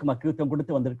எஸ்தருக்கு முக்கியத்துவம்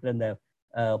கொடுத்து வந்திருக்கிற இந்த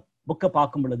புக்கை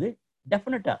பார்க்கும் பொழுது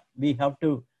டெஃபினட்டா we have to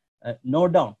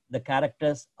note down the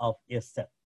characters of Esther.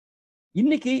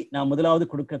 இன்னைக்கு நான் முதலாவது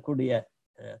கொடுக்கக்கூடிய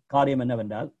காரியம்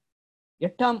என்னவென்றால்,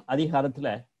 8ஆம் அதிகாரத்துல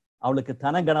அவளுக்கு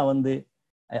தனகணம்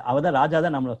அவதான் ராஜா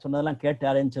தான் நம்மள சொன்னதெல்லாம்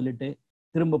கேட்டாரேன்னு சொல்லிட்டு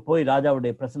திரும்ப போய்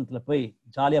ராஜாவுடைய பிரசனத்துல போய்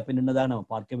ஜாலியா போய் நின்னதாக நம்ம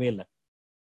பார்க்கவே இல்லை.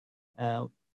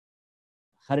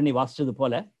 ஹரிணி வாசிச்சது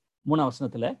போல 3ஆம்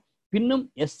வசனத்துல, பின்னும்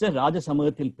எஸ்தர் ராஜ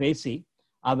சமூகத்தில் பேசி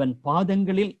அவன்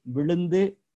பாதங்களில் விழுந்து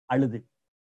அழுது.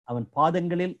 அவன்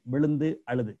பாதங்களில் விழுந்து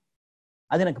அழுது.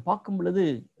 அது எனக்கு பார்க்கும் பொழுது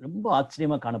ரொம்ப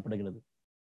ஆச்சரியமா காணப்படுகிறது.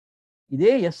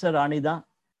 இதே எஸ்தர் ராணி தான்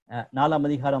 4ஆம்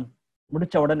அதிகாரம்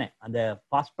முடிச்ச உடனே, அந்த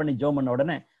பாஸ் பண்ணி ஜோம் பண்ண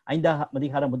உடனே 5ஆம்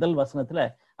அதிகாரம் 1 வசனத்துல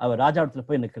அவ ராஜாவத்துல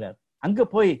போய் நிற்கிறார். அங்க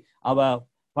போய் அவ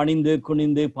பணிந்து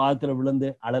குனிந்து பாதத்துல விழுந்து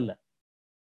அழல.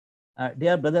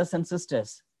 டியர் பிரதர்ஸ் அண்ட்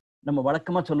சிஸ்டர்ஸ், நம்ம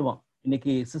வழக்கமா சொல்லுவோம்,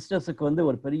 இன்னைக்கு சிஸ்டர்ஸுக்கு வந்து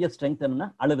ஒரு பெரிய ஸ்ட்ரென்த் என்னன்னா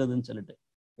அழுறதுன்னு சொல்லிட்டு,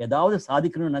 ஏதாவது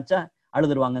சாதிக்கணும்னு நினைச்சா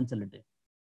அழுதுருவாங்கன்னு சொல்லிட்டு.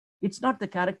 It's not the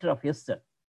character of Esther.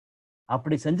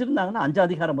 அப்படி செஞ்சிருந்தாங்கன்னா 5ஆம்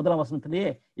அதிகாரம் 1ஆம் வசனத்திலேயே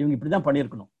இவங்க இப்படிதான்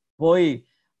பண்ணியிருக்கணும். போய்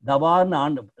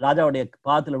தவார்னு ராஜாவுடைய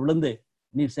பாதத்துல விழுந்து,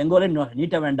 நீ செங்கோலை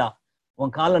நீட்ட வேண்டாம்,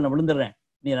 உன் காலில் நான் விழுந்துடுறேன்,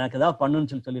 நீ எனக்கு ஏதாவது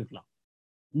பண்ணுன்னு சொல்லியிருக்கலாம்.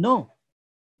 No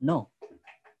no.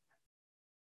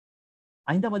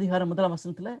 5ஆம் அதிகாரம் 1ஆம்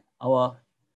வசனத்துல அவ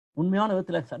உண்மையான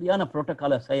விதத்துல சரியான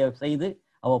புரோட்டோகாலை செய்து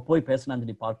அவ போய் பேசினான்னு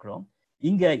சொல்லி பார்க்கிறோம்.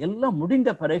 இங்க எல்லாம் முடிந்த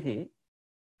பிறகு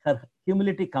her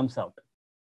humility comes out.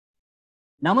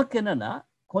 நமக்கு என்னன்னா,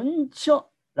 கொஞ்சம்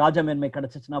ராஜமேன்மை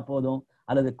கிடைச்சிச்சுன்னா போதும்,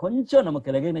 அல்லது கொஞ்சம்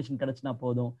நமக்கு ரெகக்னேஷன் கிடைச்சுன்னா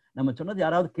போதும், நம்ம சொன்னது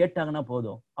யாராவது கேட்டாங்கன்னா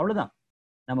போதும், அவ்வளவுதான்,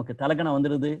 நமக்கு தலகணம்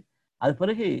வந்துடுது. அது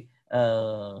பிறகு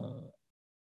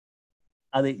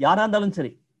அது யாரா இருந்தாலும்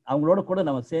சரி, அவங்களோட கூட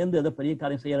நம்ம சேர்ந்து ஏதோ பெரிய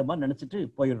காரியம் செய்யற மாதிரி நினைச்சிட்டு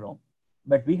போயிடுறோம்.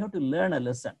 But we have to learn a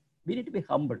lesson. We need to be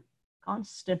humble.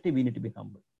 Constantly we need to be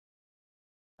humble.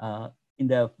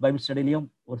 இந்த பைபிள் ஸ்டடிலையும்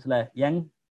ஒரு சில யங்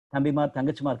தம்பிமார்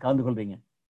தங்கச்சிமார் கலந்து கொள்றீங்க.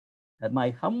 My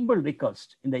humble request,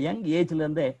 இந்த யங் ஏஜ்ல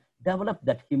இருந்தே டெவலப்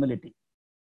தட் ஹியூமிலிட்டி.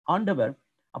 ஆண்டவர்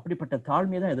அப்படிப்பட்ட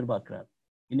தாழ்மையை தான் எதிர்பார்க்கிறார்.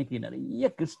 இன்னைக்கு நிறைய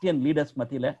கிறிஸ்டியன் லீடர்ஸ்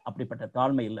மத்தியில அப்படிப்பட்ட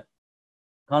தாழ்மை இல்லை.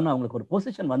 காரணம், அவங்களுக்கு ஒரு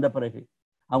பொசிஷன் வந்த பிறகு,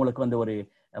 அவங்களுக்கு வந்து ஒரு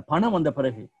பணம் வந்த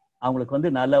பிறகு, அவங்களுக்கு வந்து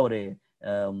நல்ல ஒரு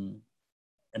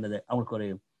என்னது, அவங்களுக்கு ஒரு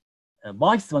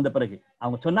வாய்ஸ் வந்த பிறகு,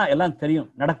 அவங்க சொன்னா எல்லாம் தெரியும்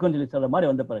நடக்கும்னு சொல்லி சொல்ற மாதிரி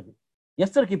வந்த பிறகு.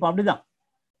 எஸ்தருக்கு இப்போ அப்படிதான்.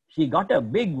 she got a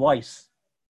big voice.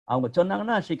 அவங்க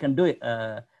சொன்னாங்கன்னா she can do,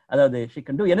 அதாவது she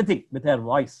can do anything with her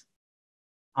voice.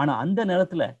 ஆனா அந்த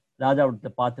நேரத்துல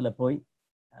ராஜாவுடைய பாத்துல போய்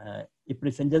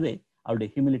இப்படி செஞ்சது அவருடைய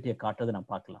ஹியூமிலிட்டியை காட்டுறதை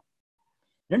நான் பார்க்கலாம்.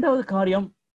 2வது காரியம்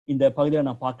இந்த பகுதியில்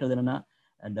நான் பார்க்கறது என்னன்னா,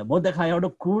 அந்த மொர்தெகாயோட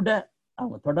கூட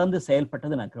அவங்க தொடர்ந்து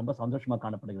செயல்பட்டது எனக்கு ரொம்ப சந்தோஷமா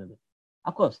காணப்படுகிறது.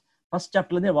 அப்கோர்ஸ் ஃபர்ஸ்ட்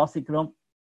சாப்டர்ல இருந்தே வாசிக்கிறோம்,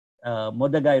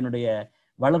 மொர்தெகாயினுடைய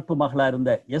வளர்ப்பு மகளா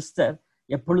இருந்த எஸ்தர்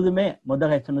எப்பொழுதுமே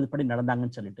மொர்தெகாய் சொன்னதுபடி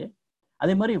நடந்தாங்கன்னு சொல்லிட்டு,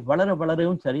 அதே மாதிரி வளர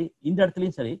வளரவும் சரி, இந்த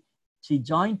இடத்துலயும் சரி, she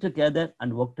joined together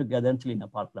and worked together சொல்லி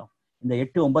நான் பார்க்கலாம். இந்த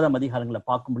 8, 9ஆம் அதிகாரங்களை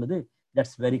பார்க்கும் பொழுது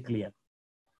that's very clear.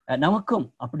 நமக்கும்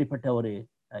அப்படிப்பட்ட ஒரு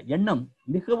எண்ணம்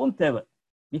மிகவும் தேவை,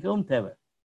 மிகவும் தேவை.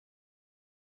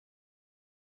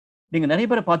 நீங்க நிறைய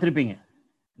பேரை பார்த்திருப்பீங்க,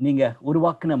 நீங்க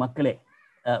உருவாக்குன மக்களே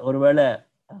ஒருவேளை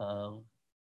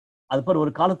அது பிறகு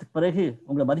ஒரு காலத்துக்கு பிறகு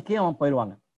உங்களை மதிக்காம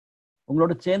போயிடுவாங்க,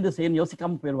 உங்களோட சேர்ந்து செய்யணும்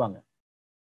யோசிக்காம போயிடுவாங்க.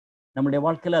 நம்மளுடைய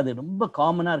வாழ்க்கையில அது ரொம்ப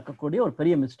காமனா இருக்கக்கூடிய ஒரு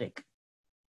பெரிய மிஸ்டேக்.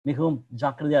 மிகவும்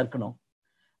ஜாக்கிரதையா இருக்கணும்.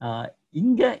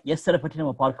 இங்க எஸ்தரை பற்றி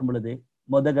நம்ம பார்க்கும் பொழுது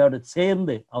மொர்தெகாயோடு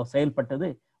சேர்ந்து அவர் செயல்பட்டது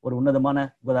ஒரு உன்னதமான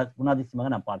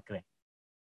குணாதிசயமாக நான் பார்க்கிறேன்.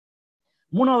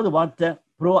 3வது வார்த்தை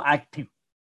ப்ரோ ஆக்டிவ்.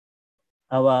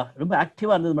 அவ ரொம்ப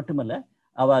ஆக்டிவா இருந்தது மட்டுமல்ல,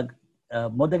 அவ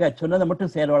மொர்தெகாய் சொன்னதை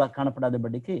மட்டும் செயல்வாள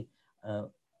காணப்படாதபடிக்கு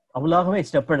அவளாகவே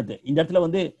ஸ்டெப் எடுத்து, இந்த இடத்துல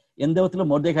வந்து எந்த விதத்துல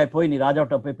மொர்தெகாய் போய் நீ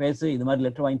ராஜாவிட்ட போய் பேசு, இது மாதிரி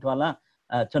லெட்டர் வாங்கிட்டு வரலாம்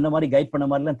சொன்ன மாதிரி கைட் பண்ண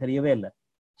மாதிரிலாம் தெரியவே இல்லை.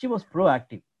 She was bro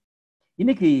active.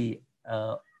 இன்னைக்கு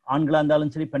ஆண்களா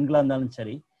இருந்தாலும் சரி, பெண்களா இருந்தாலும்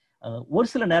சரி, ஒரு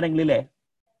சில நேரங்களிலே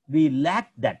we lack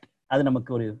that. அது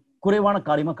நமக்கு ஒரு குறைவான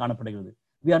காரியமா காணப்படுகிறது.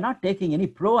 we are not taking any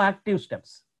proactive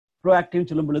steps. proactive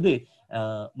சொல்லும் பொழுது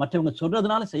மற்றவங்க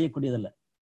சொல்றதுனால செய்யக்கூடியதில்ல,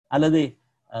 அல்லது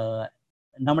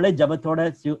நம்மளே ஜபத்தோட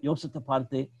யோசித்து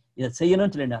பார்த்து இதை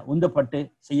செய்யணும்னு சொல்லி உந்தப்பட்டு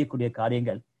செய்யக்கூடிய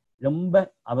காரியங்கள் ரொம்ப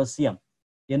அவசியம்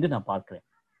என்று நான் பார்க்கிறேன்.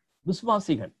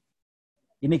 விசுவாசிகள்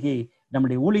இன்னைக்கு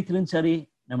நம்முடைய ஊழியத்திலும் சரி,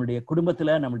 நம்முடைய குடும்பத்துல,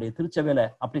 நம்முடைய திருச்சபையில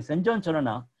அப்படி செஞ்சோம்னு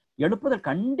சொன்னா எழுப்புதல்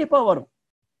கண்டிப்பா வரும்.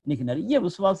 இன்னைக்கு நிறைய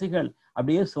விசுவாசிகள்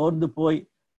அப்படியே சோர்ந்து போய்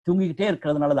தூங்கிக்கிட்டே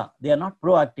இருக்கிறதுனாலதான் they are not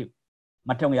proactive.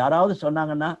 மற்றவங்க யாராவது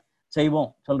சொன்னாங்கன்னா செய்வோம்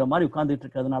சொல்ற மாதிரி உட்கார்ந்துட்டு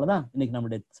இருக்கிறதுனாலதான் இன்னைக்கு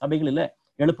நம்முடைய சபைகளில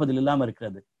எழுப்புதல் இல்லாம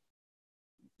இருக்கிறது.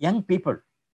 யங் பீப்புள்,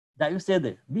 தயவு செய்து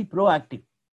பி ப்ரோஆக்டிவ்.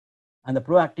 அந்த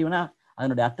ப்ரோஆக்டிவ்னா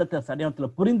அதனுடைய அர்த்தத்தை சரியானத்துல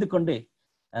புரிந்து கொண்டு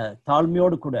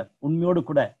தாழ்மையோடு கூட உண்மையோடு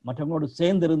கூட மற்றவங்களோடு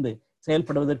சேர்ந்து இருந்து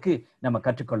செயல்படுவதற்கு நம்ம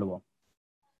கற்றுக்கொள்வோம்.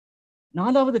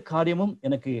 4வது காரியமும்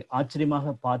எனக்கு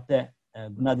ஆச்சரியமாக பார்த்த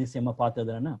குணாதிசயமா பார்த்தது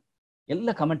என்னன்னா,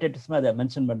 எல்லா கமெண்டேட்டர்ஸுமே அதை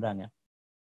மென்ஷன் பண்றாங்க.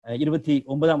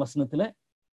 29ஆம் வசனத்துல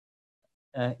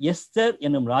எஸ்தர்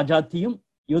என்னும் ராஜாத்தியும்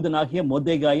யூதனாகிய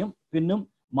மொர்தெகாயும் பின்னும்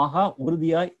மகா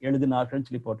உறுதியாய் எழுதினார்கள்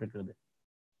சொல்லி போட்டிருக்கிறது.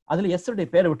 அதுல எஸ்தருடைய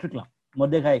பேரை விட்டுருக்கலாம்,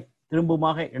 மொர்தெகாய்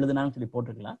திரும்பமாக எழுதினான்னு சொல்லி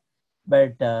போட்டிருக்கலாம்.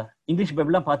 பட் இங்கிலீஷ்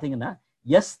பைபிள்லாம் பார்த்தீங்கன்னா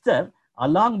எஸ்தர்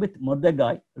அலாங் வித்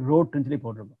மொர்தெகாய் ரோட்னு சொல்லி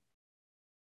போட்டிருக்கும்.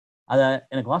 அதை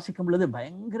எனக்கு வாசிக்கும் பொழுது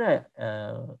பயங்கர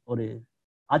ஒரு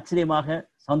ஆச்சரியமாக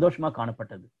சந்தோஷமாக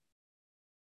காணப்பட்டது.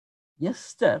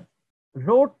 Esther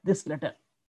wrote this letter.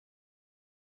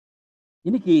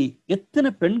 இன்னைக்கு எத்தனை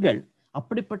பெண்கள்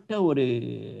அப்படிப்பட்ட ஒரு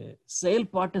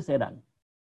செயல்பாட்டு செய்யறாங்க.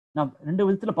 நான் ரெண்டு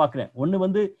விதத்துல பாக்குறேன்.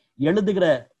 ஒண்ணு எழுதுகிற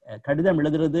கடிதம்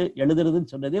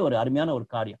எழுதுறதுன்னு சொன்னதே ஒரு அருமையான ஒரு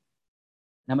காரியம்.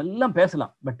 நம்ம எல்லாம்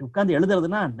பேசலாம், பட் உட்கார்ந்து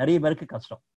எழுதுறதுன்னா நிறைய பேருக்கு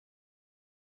கஷ்டம்.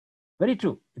 Very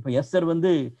true. இப்ப எஸ்தர்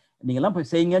நீங்க எல்லாம்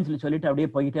போய் செய்யுங்கன்னு சொல்லிட்டு அப்படியே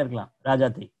போய்கிட்டே இருக்கலாம்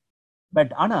ராஜாத்தி.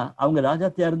 பட் ஆனா அவங்க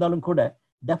ராஜாத்தியா இருந்தாலும் கூட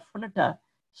டெஃபினட்டா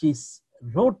ஷீஸ்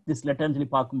wrote this letter சொல்லி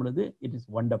பார்க்கும் பொழுது it is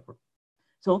wonderful.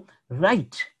 So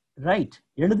write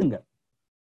எழுதுங்க,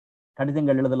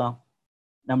 கடிதங்கள் எழுதலாம்.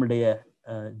 நம்மளுடைய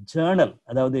ஜேர்னல்,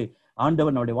 அதாவது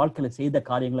ஆண்டவர் நம்முடைய வாழ்க்கையில செய்த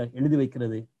காரியங்களை எழுதி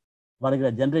வைக்கிறது வருகிற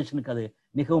ஜெனரேஷனுக்கு அது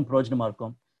மிகவும் பிரயோஜனமா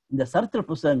இருக்கும். இந்த சரித்திர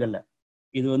புஸ்தகங்கள்ல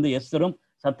இது எஸ்தரும்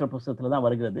சரித்திர புஸ்தகத்துல தான்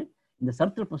வருகிறது. இந்த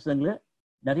சரித்திர புஸ்தகங்களை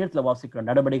நிறைய இடத்துல வாசிக்கிறோம்.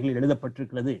 நடவடிக்கைகள்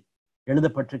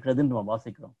எழுதப்பட்டிருக்கிறதுன்னு நம்ம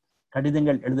வாசிக்கிறோம்.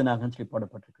 கடிதங்கள் எழுதினாங்கன்னு சொல்லி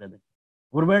போடப்பட்டிருக்கிறது.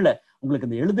 ஒருவேளை உங்களுக்கு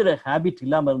இந்த எழுதுற ஹேபிட்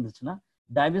இல்லாம இருந்துச்சுன்னா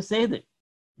தயவு செய்து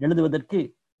எழுதுவதற்கு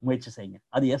முயற்சி செய்யுங்க.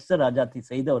 அது எஸ்தர் ராஜாத்தி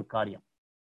செய்த ஒரு காரியம்.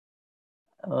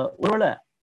 ஒருவேளை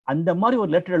அந்த மாதிரி ஒரு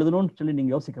லெட்டர் எழுதணும்னு சொல்லி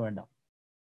நீங்க யோசிக்க வேண்டாம்.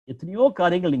 எத்தனையோ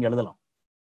காரியங்கள் நீங்க எழுதலாம்.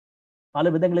 பல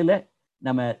விதங்களில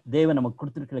நம்ம தேவன் நமக்கு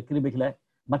கொடுத்திருக்கிற கிருபைகளை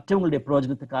மற்றவங்களுடைய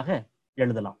பிரயோஜனத்துக்காக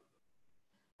எழுதலாம்.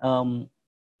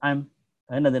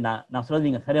 நான் சொல்றது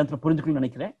நீங்க சரியான புரிஞ்சுக்கணும்னு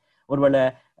நினைக்கிறேன். ஒருவேளை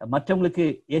மற்றவங்களுக்கு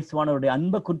இயேசுவானவருடைய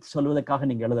அன்பை குறித்து சொல்வதற்காக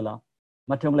நீங்க எழுதலாம்.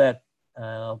 மற்றவங்களை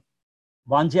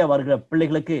வாஞ்சியா வருகிற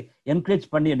பிள்ளைகளுக்கு என்கரேஜ்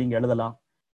பண்ணி நீங்க எழுதலாம்.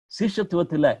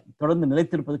 சீஷத்துவத்துல தொடர்ந்து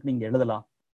நிலைத்திருப்பதற்கு நீங்க எழுதலாம்.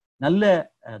 நல்ல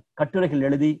கட்டுரைகள்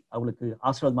எழுதி அவங்களுக்கு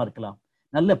ஆசீர்வாதமா இருக்கலாம்.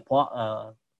 நல்ல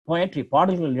போயட்ரி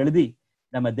பாடல்கள் எழுதி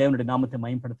நம்ம தேவனுடைய நாமத்தை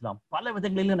மயம்படுத்தலாம். பல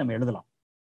விதங்களிலும் நம்ம எழுதலாம்.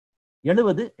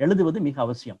 எழுதுவது மிக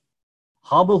அவசியம்.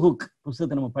 ஆபகுக்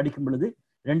புத்தகத்தை நம்ம படிக்கும் பொழுது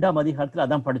 2ஆம் அதிகாரத்துல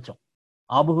அதான் படிச்சோம்.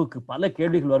 ஆபகுக்கு பல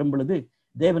கேள்விகள் வரும் பொழுது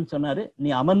தேவன் சொன்னாரு, நீ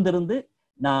அமர்ந்திருந்து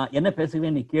நான் என்ன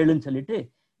பேசுகிறேன் நீ கேளுன்னு சொல்லிட்டு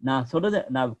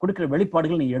நான் கொடுக்குற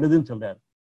வெளிப்பாடுகள் நீ எழுதுன்னு சொல்றாரு.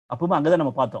 அப்பவும் அங்கதான்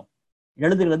நம்ம பார்த்தோம்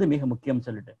எழுதுகிறது மிக முக்கியம்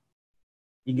சொல்லிட்டு.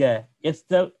 இங்க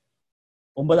எஸ்தர்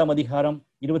 9ஆம் அதிகாரம்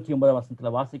 29ஆம்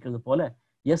வசனத்துல வாசிக்கிறது போல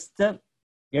எஸ்தர்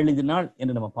எழுதினாள்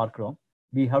என்று நம்ம பார்க்கிறோம்.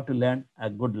 we have to learn a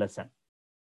good lesson,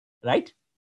 right?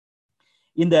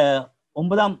 இந்த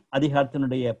 9ஆம்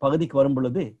அதிகாரத்தினுடைய பகுதிக்கு வரும்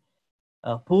பொழுது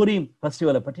பூரீம்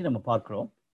ஃபெஸ்டிவலை பற்றி நம்ம பார்க்கிறோம்.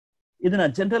 இது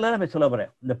நான் ஜென்ரலா நம்ம சொல்ல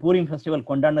போறேன். இந்த பூரீம் ஃபெஸ்டிவல்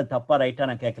கொண்டாடின தப்பா ரைட்டா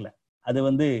நான் கேட்கல.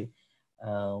 அது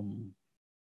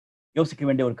யோசிக்க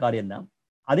வேண்டிய ஒரு காரியம் தான்.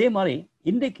 அதே மாதிரி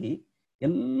இன்றைக்கு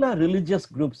எல்லா ரிலிஜியஸ்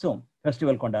குரூப்ஸும்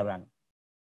ஃபெஸ்டிவல் கொண்டாடுறாங்க.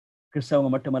 கிறிஸ்தவங்க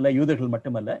மட்டுமல்ல, யூதர்கள்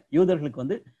மட்டுமல்ல.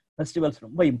 யூதர்களுக்கு ஃபெஸ்டிவல்ஸ்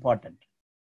ரொம்ப இம்பார்ட்டன்ட்.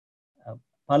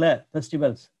 பல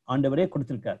ஃபெஸ்டிவல்ஸ் ஆண்டவரே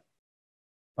கொடுத்திருக்கார்.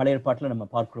 பழைய ஏற்பாட்டில் நம்ம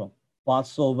பார்க்கிறோம்.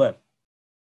 பாஸ் ஓவர்,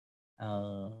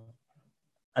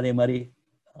 அதே மாதிரி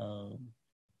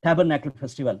டேபர்நாக்கிள்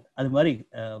ஃபெஸ்டிவல், அது மாதிரி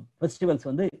ஃபெஸ்டிவல்ஸ்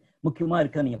முக்கியமா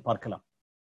இருக்கிறத நீங்க பார்க்கலாம்.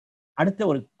 அடுத்த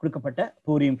ஒரு கொடுக்கப்பட்ட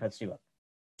பூரீம் ஃபெஸ்டிவல்,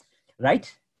 ரைட்?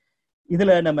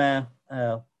 இதுல நம்ம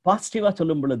பாசிட்டிவா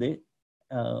சொல்லும் பொழுது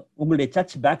உங்களுடைய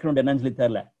சர்ச் பேக்ரவுண்ட் என்னன்னு சொல்லி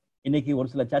தெரியல. இன்னைக்கு ஒரு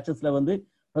சில சர்ச்சஸ்ல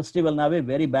ஃபெஸ்டிவல்னாவே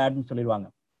வெரி பேட்னு சொல்லிடுவாங்க.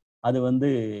 அது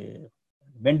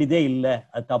வேண்டியதே இல்லை,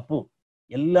 அது தப்பு.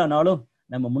 எல்லா நாளும்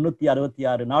நம்ம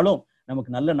 366 நாளும்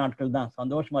நமக்கு நல்ல நாட்கள் தான்,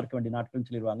 சந்தோஷமா இருக்க வேண்டிய நாட்கள்னு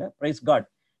சொல்லிடுவாங்க. பிரைஸ் காட்,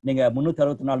 நீங்க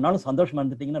 364 நாளும் சந்தோஷமா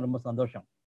இருந்துட்டீங்கன்னா ரொம்ப சந்தோஷம்,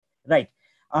 ரைட்?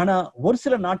 ஆனா ஒரு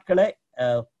சில நாட்களை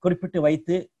குறிப்பிட்டு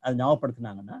வைத்து அதை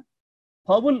ஞாபகப்படுத்தினாங்கன்னா,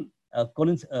 பவுல்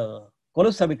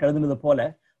கொலோசைக்கு எழுதுனது போல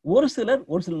ஒரு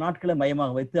சில நாட்களை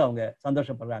மையமாக வைத்து அவங்க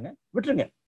சந்தோஷப்படுறாங்க. விட்டுருங்க.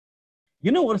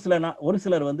 இன்னும் ஒரு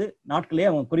சிலர் நாட்களே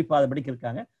அவங்க குறிப்பாதபடிக்கு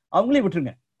இருக்காங்க, அவங்களையும்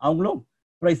விட்டுருங்க. அவங்களும்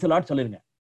பிரைஸ் தி லார்ட் சொல்லிருங்க.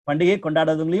 பண்டிகை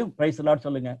கொண்டாடாதவங்களையும் பிரைஸ் தி லார்ட்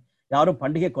சொல்லுங்க. யாரும்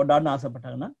பண்டிகை கொண்டாடணும்னு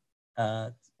ஆசைப்பட்டாங்கன்னா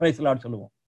பிரைஸ் தி லார்ட்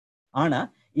சொல்லுவோம். ஆனா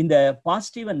இந்த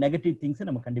பாசிட்டிவ் அண்ட் நெகட்டிவ் திங்ஸை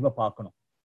நம்ம கண்டிப்பா பார்க்கணும்,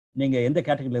 நீங்க எந்த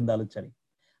கேட்டகரியில இருந்தாலும் சரி.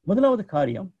 முதலாவது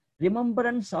காரியம்,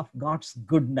 ரிமெம்பரன்ஸ் ஆஃப் காட்ஸ்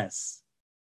குட்னஸ்.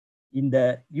 இந்த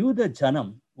யூத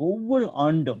ஜனம் ஒவ்வொரு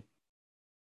ஆண்டும்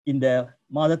இந்த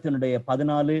மாதத்தினுடைய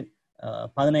 14,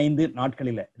 15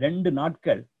 நாட்களில 2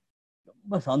 நாட்கள்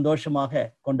ரொம்ப சந்தோஷமாக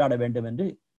கொண்டாட வேண்டும் என்று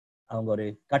அவங்க ஒரு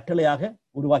கட்டளையாக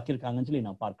உருவாக்கியிருக்காங்கன்னு சொல்லி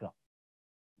நான் பார்க்கிறோம்.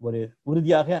 ஒரு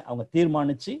உறுதியாக அவங்க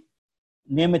தீர்மானிச்சு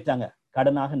நியமித்தாங்க,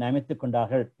 கடனாக நியமித்துக்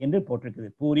கொண்டார்கள் என்று போட்டிருக்குது.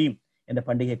 பூரீம் என்ற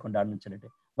பண்டிகை கொண்டாடணும்னு சொல்லிட்டு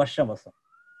வருஷம்.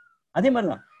 அதே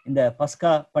மாதிரிதான் இந்த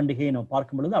பஸ்கா பண்டிகையை நம்ம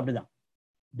பார்க்கும் பொழுது அப்படிதான்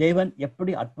தேவன்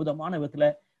எப்படி அற்புதமான விதத்துல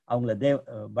அவங்கள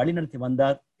வழிநடத்தி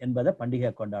வந்தார் என்பதை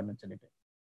பண்டிகை கொண்டாடணும்னு சொல்லிட்டு.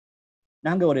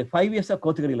 நாங்க ஒரு 5 இயர்ஸா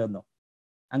கோத்தகிரியில இருந்தோம்.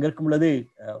 அங்க இருக்கும் பொழுது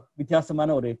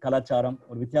வித்தியாசமான ஒரு கலாச்சாரம்,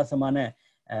 ஒரு வித்தியாசமான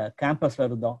கேம்பஸ்ல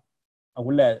இருந்தோம்.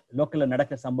 உள்ள லோக்கல்ல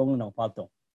நடக்கிற சம்பவங்கள் நம்ம பார்த்தோம்.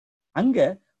 அங்க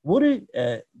ஒரு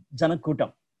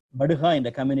ஜனக்கூட்டம் படுகா இந்த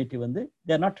கம்யூனிட்டி வந்து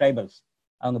தேர் நாட் ட்ரைபல்ஸ்.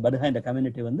 அவங்க படுகா இந்த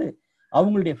கம்யூனிட்டி வந்து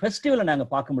அவங்களுடைய ஃபெஸ்டிவலை நாங்க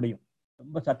பார்க்க முடியும்.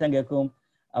 ரொம்ப சத்தம் கேட்கும்.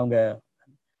 அவங்க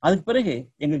அதுக்கு பிறகு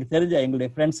எங்களுக்கு தெரிஞ்ச எங்களுடைய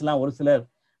ஃப்ரெண்ட்ஸ் எல்லாம் ஒரு சிலர்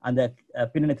அந்த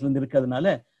பின்னணியிலிருந்து இருக்கிறதுனால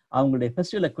அவங்களுடைய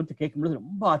ஃபெஸ்டிவலை குறித்து கேட்கும்பொழுது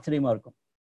ரொம்ப ஆச்சரியமா இருக்கும்.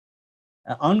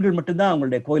 ஆண்கள் மட்டும்தான்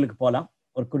அவங்களுடைய கோயிலுக்கு போகலாம்.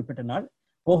 ஒரு குறிப்பிட்ட நாள்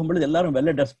போகும்பொழுது எல்லாரும்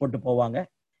வெள்ளை ட்ரெஸ் போட்டு போவாங்க.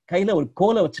 கையில ஒரு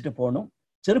கோலை வச்சுட்டு போகணும்,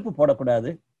 செருப்பு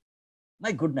போடக்கூடாது.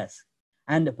 My goodness.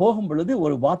 அண்ட் போகும் பொழுது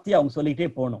ஒரு வார்த்தையை அவங்க சொல்லிக்கிட்டே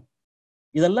போகணும்.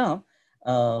 இதெல்லாம்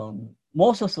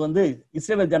மோசஸ் வந்து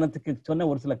இஸ்ரவேல் ஜனத்துக்கு சொன்ன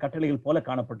ஒரு சில கட்டளைகள் போல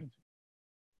காணப்பட்டுச்சு.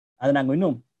 அதை நாங்கள்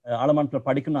இன்னும் ஆழமானத்தில்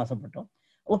படிக்கணும்னு ஆசைப்பட்டோம்.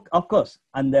 அப்கோர்ஸ்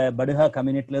அந்த படுகா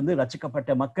கம்யூனிட்டில இருந்து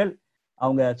ரசிக்கப்பட்ட மக்கள்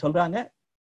அவங்க சொல்றாங்க,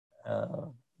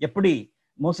 எப்படி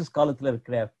மோசஸ் காலத்துல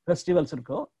இருக்கிற ஃபெஸ்டிவல்ஸ்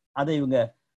இருக்கோ அதை இவங்க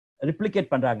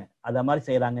ரிப்ளிகேட் பண்றாங்க, அத மாதிரி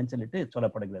செய்யறாங்கன்னு சொல்லிட்டு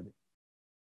சொல்லப்படுகிறது.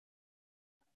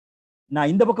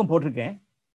 நான் இந்த பக்கம் போட்டிருக்கேன்,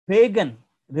 பேகன்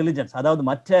ரிலிஜன்ஸ், அதாவது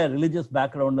மற்ற ரிலிஜியஸ்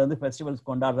பேக்ரவுண்ட்ல இருந்து ஃபெஸ்டிவல்ஸ்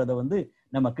கொண்டாடுறத வந்து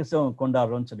நம்ம கிறிஸ்தவம்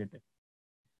கொண்டாடுறோம்னு சொல்லிட்டு.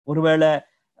 ஒருவேளை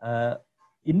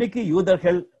இன்னைக்கு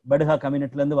யூதர்கள் படுகா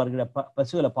கம்யூனிட்டில இருந்து வருகிற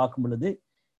ஃபெஸ்டிவலை பார்க்கும் பொழுது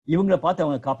இவங்களை பார்த்து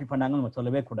அவங்க காப்பி பண்ணாங்கன்னு நம்ம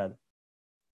சொல்லவே கூடாது,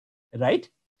 ரைட்?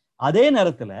 அதே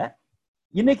நேரத்துல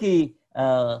இன்னைக்கு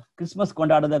கிறிஸ்துமஸ்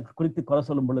கொண்டாடுறத குறித்து குறை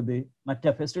சொல்லும் பொழுது,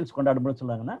 மற்ற ஃபெஸ்டிவல்ஸ் கொண்டாடும் பொழுது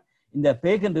சொல்றாங்கன்னா, இந்த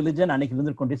பேகன் ரிலிஜன் அன்னைக்கு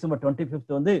இருந்திருக்கும். டிசம்பர்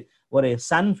 25 வந்து ஒரு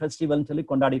சன் ஃபெஸ்டிவல்னு சொல்லி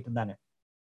கொண்டாடிட்டு இருந்தாங்க.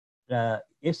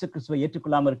 இயேசு கிறிஸ்துவை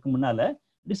ஏற்றுக்கொள்ளாம இருக்கும் முன்னால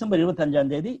டிசம்பர்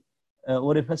 25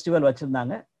 ஒரு ஃபெஸ்டிவல்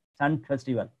வச்சிருந்தாங்க, சன்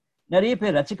ஃபெஸ்டிவல். நிறைய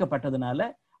பேர் ரசிக்கப்பட்டதுனால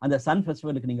அந்த சன்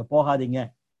ஃபெஸ்டிவலுக்கு நீங்க போகாதீங்க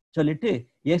சொல்லிட்டு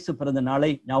இயேசு பிறந்த நாளை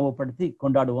ஞாபகப்படுத்தி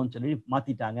கொண்டாடுவோம்னு சொல்லி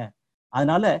மாத்திட்டாங்க.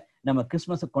 அதனால நம்ம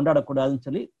கிறிஸ்துமஸை கொண்டாடக்கூடாதுன்னு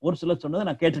சொல்லி ஒரு சிலர் சொன்னதை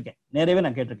நான் கேட்டிருக்கேன், நிறையவே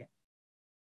நான் கேட்டிருக்கேன்,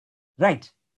 ரைட்?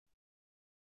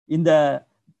 இந்த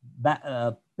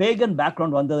பேகன்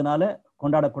பேக்ரவுண்ட் வந்ததுனால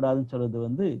கொண்டாடக்கூடாதுன்னு சொல்றது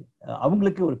வந்து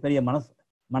அவங்களுக்கு ஒரு பெரிய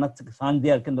மனசுக்கு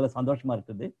சாந்தியா இருக்குன்ற சந்தோஷமா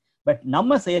இருக்குது. பட்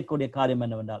நம்ம செய்யக்கூடிய காரியம்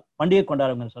என்னவென்றால், பண்டிகை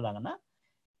கொண்டாடுறவங்க சொல்றாங்கன்னா,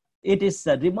 it is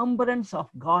remembrance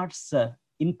of God's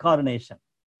incarnation.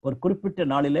 ஒரு குறிப்பிட்ட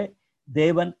நாளிலே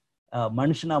தேவன்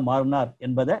மனுஷனா மாறினார்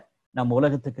என்பதை நம்ம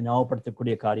உலகத்துக்கு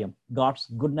ஞாபகப்படுத்தக்கூடிய காரியம். காட்ஸ்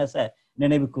குட்னஸை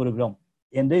நினைவு கூறுகிறோம்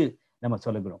என்று நம்ம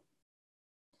சொல்லுகிறோம்,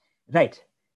 ரைட்?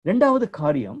 ரெண்டாவது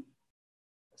காரியம்,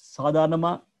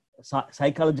 சாதாரணமா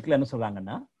சைக்காலஜிக்கலா என்ன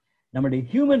சொல்றாங்கன்னா, நம்முடைய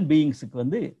ஹியூமன் பீயிங்ஸுக்கு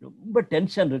வந்து ரொம்ப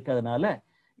டென்ஷன் இருக்கிறதுனால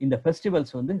இந்த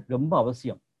ஃபெஸ்டிவல்ஸ் வந்து ரொம்ப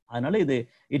அவசியம். அதனால இது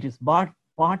it is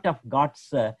part of God's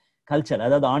culture,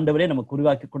 அதாவது ஆண்டவரே நமக்கு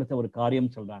உருவாக்கி கொடுத்த ஒரு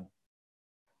காரியம் சொல்றாங்க.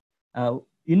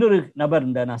 இன்னொரு நபர்,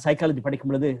 இந்த நான் சைக்காலஜி படிக்கும்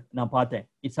பொழுது நான் பார்த்தேன்,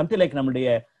 இட்ஸ் சம்திங் லைக் நம்மளுடைய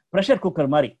ப்ரெஷர் குக்கர்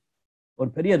மாதிரி, ஒரு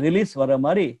பெரிய ரிலீஸ் வர்ற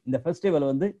மாதிரி இந்த ஃபெஸ்டிவல்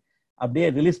வந்து அப்படியே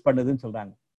ரிலீஸ் பண்ணுதுன்னு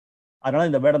சொல்றாங்க. அதனால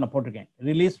இந்த வேர்டை நான் போட்டிருக்கேன்,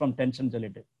 ரிலீஸ் ஃப்ரம் டென்ஷன்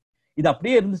சொல்லிட்டு. இது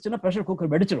அப்படியே இருந்துச்சுன்னா ப்ரெஷர்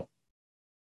குக்கர் வெடிச்சிடும்.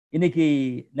 இன்னைக்கு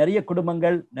நிறைய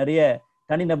குடும்பங்கள், நிறைய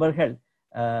தனிநபர்கள்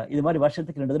இது மாதிரி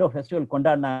வருஷத்துக்கு 2 தடவை ஃபெஸ்டிவல்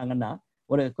கொண்டாடினாங்கன்னா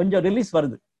ஒரு கொஞ்சம் ரிலீஸ்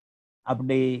வருது.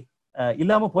 அப்படி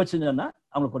இல்லாம போச்சுன்னு சொன்னா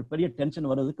அவங்களுக்கு ஒரு பெரிய டென்ஷன்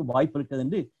வர்றதுக்கு வாய்ப்பு இருக்குது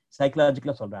என்று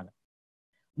சைக்கலாஜிக்கலா சொல்றாங்க.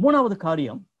 மூணாவது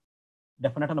காரியம்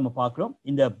டெஃபினட்டா நம்ம பார்க்கிறோம்,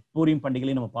 இந்த பூரிம்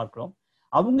பண்டிகையிலையும் நம்ம பார்க்கிறோம்,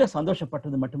 அவங்க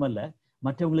சந்தோஷப்பட்டது மட்டுமல்ல,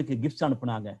 மற்றவங்களுக்கு கிஃப்ட்ஸ்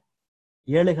அனுப்புனாங்க,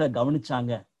 ஏழைகளை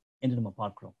கவனிச்சாங்க என்று நம்ம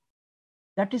பார்க்கிறோம்.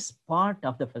 That is part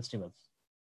of the festivals.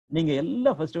 நீங்க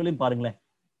எல்லா ஃபெஸ்டிவலையும் பாருங்களேன்,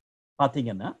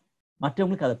 பார்த்தீங்கன்னா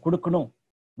மற்றவங்களுக்கு அதை கொடுக்கணும்,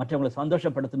 மற்றவங்களை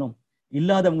சந்தோஷப்படுத்தணும்,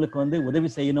 இல்லாதவங்களுக்கு வந்து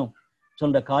உதவி செய்யணும்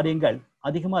சொல்ற காரியங்கள்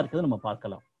அதிகமா இருக்கிறது நம்ம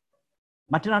பார்க்கலாம்.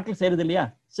 மற்ற நாட்கள் செய்யறது இல்லையா?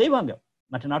 செய்வாங்க.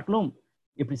 மற்ற நாட்களும்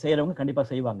இப்படி செய்யறவங்க கண்டிப்பா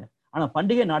செய்வாங்க. ஆனா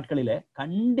பண்டிகை நாட்களில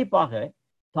கண்டிப்பாக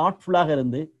தாட்ஃபுல்லாக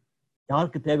இருந்து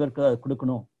யாருக்கு தேவை இருக்கோ அதை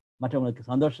கொடுக்கணும், மற்றவங்களுக்கு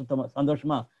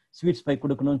சந்தோஷமா ஸ்வீட்ஸ் பை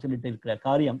கொடுக்கணும்னு சொல்லிட்டு இருக்கிற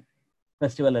காரியம்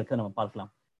ஃபெஸ்டிவல் இருக்க நம்ம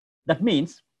பார்க்கலாம். தட்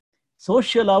மீன்ஸ்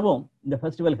சோஷியலாகவும் இந்த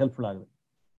ஃபெஸ்டிவல் ஹெல்ப்ஃபுல் ஆகுது.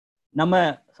 நம்ம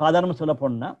சாதாரணமாக சொல்ல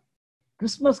போனோம்னா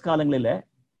கிறிஸ்துமஸ் காலங்களில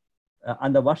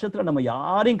அந்த வருஷத்துல நம்ம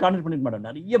யாரையும் கான்டாக்ட் பண்ணிருக்க மாட்டோம்,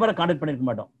 நிறைய பேரை கான்டாக்ட் பண்ணிருக்க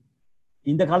மாட்டோம்.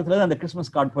 இந்த காலத்துல தான் அந்த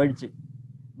கிறிஸ்துமஸ் கார்டு போயிடுச்சு.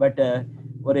 பட்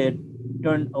ஒரு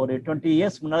 20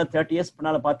 இயர்ஸ் முன்னால 30 இயர்ஸ்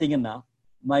முன்னால பாத்தீங்கன்னா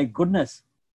மை குட்னஸ்,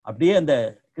 அப்படியே அந்த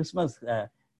கிறிஸ்துமஸ்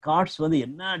கார்ட்ஸ் வந்து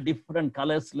என்ன டிஃப்ரெண்ட்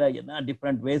கலர்ஸ்ல, என்ன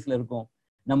டிஃப்ரெண்ட் வேஸ்ல இருக்கும்.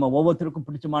 நம்ம ஒவ்வொருத்தருக்கும்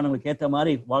பிடிச்சமானவங்களுக்கு ஏற்ற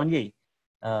மாதிரி வாங்கி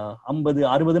 50,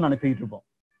 60 அனுப்பிட்டு இருப்போம்.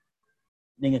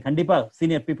 நீங்க கண்டிப்பா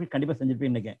சீனியர் பீப்புள் கண்டிப்பா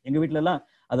செஞ்சிருப்பீங்க நினைக்கிறேன். எங்க வீட்டுல எல்லாம்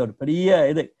அதோட பெரிய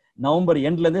இது நவம்பர்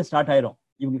எண்ட்ல இருந்தே ஸ்டார்ட் ஆயிரும்,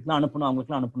 இவங்களுக்குலாம் அனுப்பணும்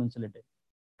அவங்களுக்குலாம் அனுப்பணும்னு சொல்லிட்டு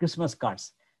Christmas cards.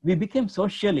 We became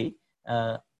socially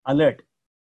alert.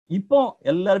 இப்போ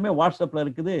எல்லாருமே வாட்ஸ்அப்ல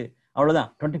இருக்குது, அவ்வளவுதான்.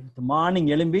 25th மார்னிங்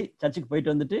எழும்பி சர்ச்சுக்கு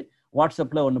போயிட்டு வந்துட்டு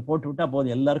வாட்ஸ்அப்பில் ஒன்று போட்டு விட்டா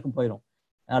போதும், எல்லாருக்கும் போயிடும்,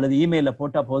 அல்லது இமெயிலில்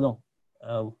போட்டால் போதும்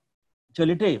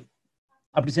சொல்லிட்டு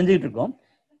அப்படி செஞ்சுக்கிட்டு இருக்கோம்.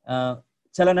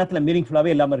 சில நேரத்தில்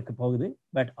மீனிங்ஃபுல்லாகவே இல்லாமல் இருக்க போகுது.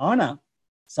 பட் ஆனால்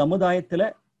சமுதாயத்தில்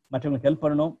மற்றவங்களுக்கு ஹெல்ப்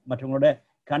பண்ணணும், மற்றவங்களோட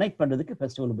கனெக்ட் பண்ணுறதுக்கு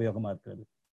ஃபெஸ்டிவல் உபயோகமாக இருக்கிறது.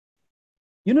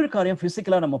 இன்னொரு காரியம்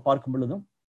ஃபிசிக்கலாக நம்ம பார்க்கும் பொழுதும்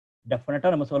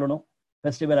டெஃபினட்டாக நம்ம சொல்லணும்,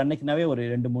 ஃபெஸ்டிவல் அன்னைக்குனாவே ஒரு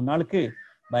 2-3 நாளுக்கு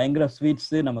பயங்கர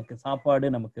ஸ்வீட்ஸு, நமக்கு சாப்பாடு,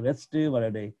 நமக்கு ரெஸ்ட்டு,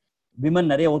 ஒரு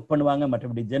விமன் நிறைய ஒர்க் பண்ணுவாங்க,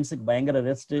 மற்றபடி ஜென்ஸுக்கு பயங்கர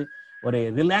ரெஸ்ட்டு, ஒரு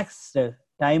ரிலாக்ஸ்டு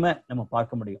டைமை நம்ம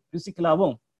பார்க்க முடியும்.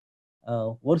 ஃபிசிக்கலாகவும்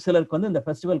ஒரு சிலருக்கு வந்து இந்த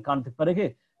ஃபெஸ்டிவல் காணத்துக்கு பிறகு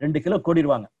 2 கிலோ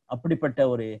கூடிடுவாங்க. அப்படிப்பட்ட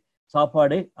ஒரு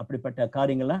சாப்பாடு, அப்படிப்பட்ட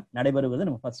காரியங்கள்லாம் நடைபெறுவதை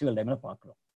நம்ம ஃபெஸ்டிவல் டைமில்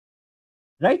பார்க்குறோம்.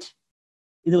 ரைட்?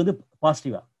 இது வந்து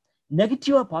பாசிட்டிவா.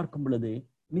 நெகட்டிவா பார்க்கும் பொழுது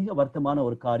மிக வருத்தமான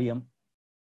ஒரு காரியம்,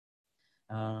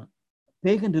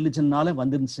 பேகன் ரிலிஜன்னால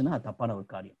வந்துருந்துச்சுன்னா அது தப்பான ஒரு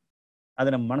காரியம். அதை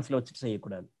நம்ம மனசுல வச்சுட்டு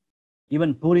செய்யக்கூடாது.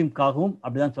 ஈவன் பூரிம்காகவும்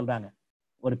அப்படிதான் சொல்றாங்க,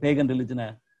 ஒரு பேகன் ரிலிஜனை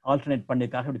ஆல்டர்னேட்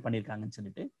பண்ணிருக்காக இப்படி பண்ணியிருக்காங்கன்னு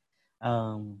சொல்லிட்டு.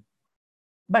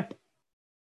 பட்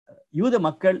யூத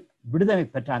மக்கள் விடுதலை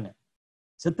பெற்றாங்க,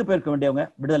 செத்து போயிருக்க வேண்டியவங்க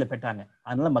விடுதலை பெற்றாங்க,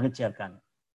 அதனால மகிழ்ச்சியா இருக்காங்க.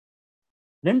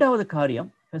 2வது காரியம்,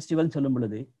 ஃபெஸ்டிவல் சொல்லும்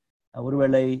பொழுது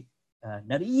ஒருவேளை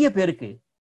நிறைய பேருக்கு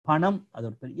பணம் அது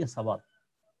ஒரு பெரிய சவால்,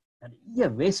 நிறைய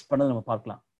வேஸ்ட் பண்ணதை நம்ம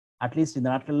பார்க்கலாம். அட்லீஸ்ட் இந்த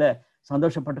நாட்கள்ல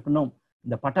சந்தோஷப்பட்டுக்கணும்,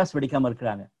 இந்த பட்டாசு வெடிக்காம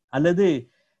இருக்கிறாங்க, அல்லது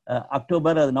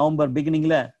அக்டோபர் நவம்பர்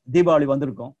பிகினிங்ல தீபாவளி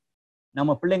வந்திருக்கும்,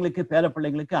 நம்ம பிள்ளைங்களுக்கு பேர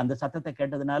பிள்ளைங்களுக்கு அந்த சத்தத்தை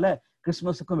கேட்டதுனால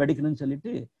கிறிஸ்துமஸுக்கும் வெடிக்கணும்னு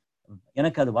சொல்லிட்டு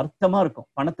எனக்கு அது வருத்தமா இருக்கும்.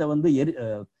 பணத்தை வந்து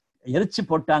எரிச்சு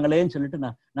போட்டாங்களேன்னு சொல்லிட்டு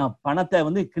நான் பணத்தை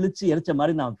வந்து கிழிச்சு எரிச்ச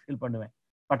மாதிரி நான் ஃபீல் பண்ணுவேன்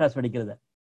பட்டாசு வெடிக்கிறத.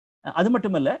 அது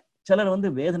மட்டும் இல்ல, சிலர் வந்து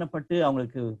வேதனைப்பட்டு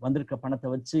அவங்களுக்கு வந்திருக்க பணத்தை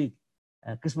வச்சு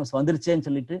கிறிஸ்துமஸ் வந்துருச்சேன்னு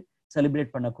சொல்லிட்டு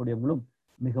செலிப்ரேட் பண்ணக்கூடியவங்களும்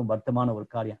மிகவும் வருத்தமான ஒரு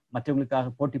காரியம்.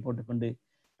 மற்றவங்களுக்காக போட்டி போட்டுக்கொண்டு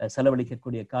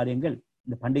செலவழிக்கக்கூடிய காரியங்கள்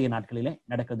இந்த பண்டிகை நாட்களிலே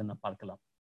நடக்கிறதுன்னு நம்ம பார்க்கலாம்.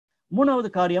 3வது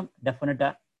காரியம், டெஃபினட்டா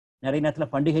நிறைய நேரத்துல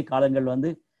பண்டிகை காலங்கள் வந்து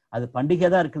அது பண்டிகை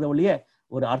தான் இருக்கிறத ஒழிய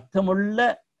ஒரு அர்த்தமுள்ள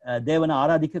தேவனை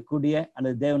ஆராதிக்கக்கூடிய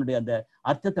அல்லது தேவனுடைய அந்த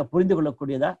அர்த்தத்தை புரிந்து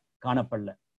கொள்ளக்கூடியதா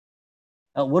காணப்படல.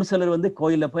 ஒரு சிலர் வந்து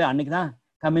கோயில்ல போய் அன்னைக்குதான்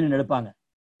கம்யூனியன் எடுப்பாங்க,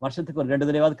 வருஷத்துக்கு ஒரு 2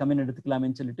 தடவையாவது கம்யூனியன்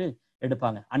எடுத்துக்கலாமேன்னு சொல்லிட்டு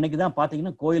எடுப்பாங்க. அன்னைக்குதான்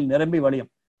பாத்தீங்கன்னா கோயில் நிரம்பி வழியும்,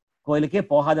 கோயிலுக்கே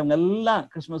போகாதவங்க எல்லாம்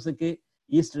கிறிஸ்துமஸுக்கு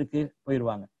ஈஸ்டருக்கு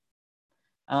போயிடுவாங்க.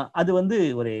 அது வந்து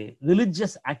ஒரு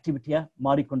ரிலிஜியஸ் ஆக்டிவிட்டியா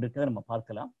மாறிக்கொண்டிருக்கிறத நம்ம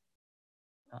பார்க்கலாம்.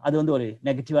 அது வந்து ஒரு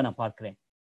நெகட்டிவா நான் பார்க்கிறேன்.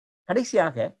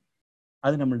 கடைசியாக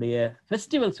அது நம்மளுடைய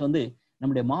ஃபெஸ்டிவல்ஸ் வந்து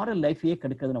நம்முடைய மாரல் லைஃபையே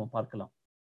கெடுக்கிறது நம்ம பார்க்கலாம்.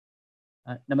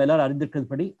 நம்ம எல்லாரும்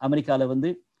அறிந்திருக்கிறதுபடி அமெரிக்கால வந்து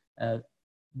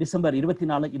டிசம்பர்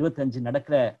 24, 25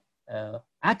 நடக்கிற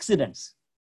ஆக்சிடென்ட்ஸ்,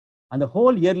 அந்த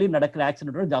ஹோல் இயர்லி நடக்கிற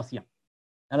ஆக்சிடென்ட்டோட ஜாஸ்தியா.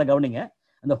 நல்லா கவனிங்க,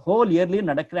 அந்த ஹோல் இயர்லி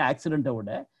நடக்கிற ஆக்சிடென்ட்டை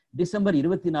விட டிசம்பர்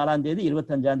 24ஆம் தேதி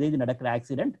 25ஆம் தேதி நடக்கிற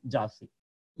ஆக்சிடென்ட் ஜாஸ்தி.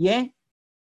 ஏன்?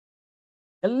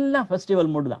 எல்லாம்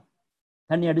ஃபெஸ்டிவல் மூடு தான்.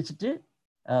 தண்ணி அடிச்சுட்டு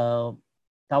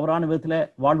தவறான விதத்துல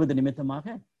வாழ்வது நிமித்தமாக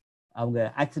அவங்க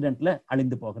ஆக்சிடென்ட்ல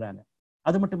அழிந்து போகிறாங்க.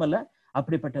 அது மட்டுமல்ல,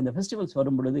 அப்படிப்பட்ட அந்த ஃபெஸ்டிவல்ஸ்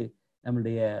வரும் பொழுது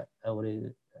நம்மளுடைய ஒரு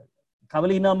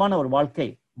கவலையினமான ஒரு வாழ்க்கை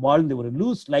வாழ்ந்து ஒரு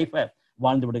லூஸ் லைஃபை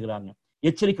வாழ்ந்து விடுகிறாங்க.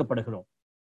 எச்சரிக்கப்படுகிறோம்.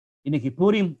 இன்னைக்கு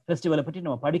பூரிம் ஃபெஸ்டிவலை பற்றி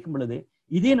நம்ம படிக்கும் பொழுது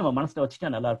இதே நம்ம மனசுல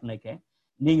வச்சுட்டா நல்லா இருக்கும்னு நினைக்கிறேன்.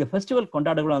 நீங்க ஃபெஸ்டிவல்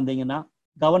கொண்டாடுகளா வந்தீங்கன்னா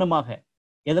கவனமாக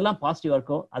எதெல்லாம் பாசிட்டிவா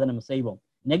இருக்கோ அதை நம்ம செய்வோம்,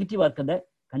 நெகட்டிவா இருக்கிறத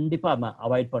கண்டிப்பா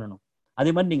அவாய்ட் பண்ணணும்.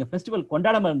 அதே மாதிரி நீங்க ஃபெஸ்டிவல்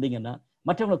கொண்டாடாம இருந்தீங்கன்னா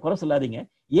மற்றவங்களை குறை சொல்லாதீங்க,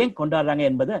 ஏன் கொண்டாடுறாங்க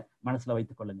என்பதை மனசுல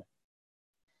வைத்துக் கொள்ளுங்க.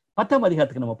 10ஆம்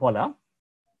அதிகாரத்துக்கு நம்ம போலாம்.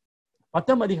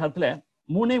 10ஆம் அதிகாரத்துல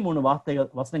 3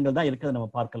 வசனங்கள் தான் இருக்கிறத நம்ம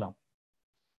பார்க்கலாம்.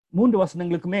 3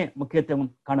 வசனங்களுக்குமே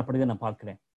முக்கியத்துவம் காணப்படுகிறத நான்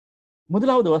பார்க்கிறேன்.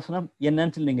 1வது வசனம்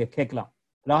என்னன்னு சொல்லி நீங்க கேட்கலாம்.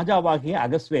 ராஜாவாகிய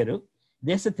அகஸ்வேரு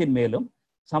தேசத்தின் மேலும்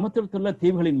சமுத்திரத்துள்ள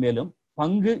தீவுகளின் மேலும்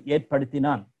பங்கு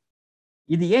ஏற்படுத்தினான்.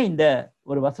 இது ஏன் இந்த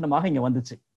ஒரு வசனமாக இங்க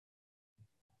வந்துச்சு?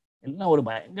 எல்லாம் ஒரு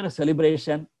பயங்கர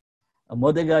செலிப்ரேஷன்,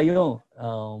 மொர்தெகாயும்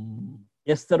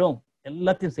எஸ்தரும்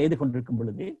எல்லாத்தையும் செய்து கொண்டிருக்கும்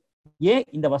பொழுது ஏன்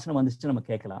இந்த வசனம் வந்துச்சு நம்ம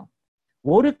கேட்கலாம்.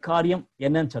 ஒரு காரியம்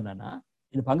என்னன்னு சொன்னா,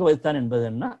 இது பங்கு வகித்தான் என்பது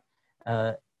என்ன,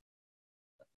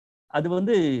 அது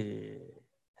வந்து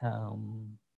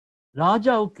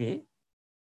ராஜாவுக்கு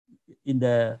இந்த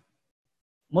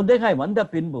மொர்தெகாய் வந்த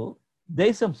பின்பு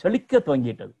தேசம் செழிக்க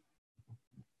துவங்கிட்டது.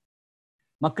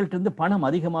 மக்கள்கிட்ட இருந்து பணம்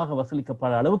அதிகமாக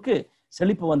வசூலிக்கப்பட அளவுக்கு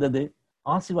செழிப்பு வந்தது,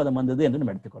 ஆசீர்வாதம் வந்தது என்று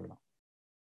நம்ம எடுத்துக்கொள்ளலாம்.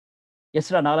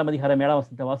 எஸ்ரா 4ஆம் அதிகாரம் 7ஆம்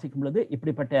வசனத்தை வாசிக்கும் பொழுது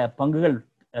இப்படிப்பட்ட பங்குகள்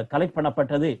கலெக்ட்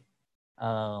பண்ணப்பட்டது.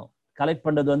 கலெக்ட்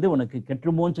பண்றது வந்து உனக்கு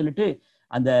கெட்டுமோன்னு சொல்லிட்டு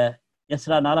அந்த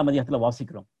எஸ்ரா 4ஆம் அதிகாரத்துல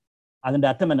வாசிக்கிறோம். அதன்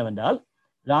அர்த்தம் என்னவென்றால்,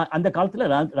 அந்த காலத்துல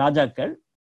ராஜாக்கள்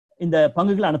இந்த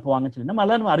பங்குகளை அனுப்புவாங்கன்னு சொல்லி நம்ம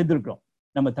எல்லாரும் அறிந்திருக்கிறோம்.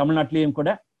 நம்ம தமிழ்நாட்டிலையும் கூட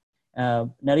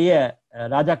நிறைய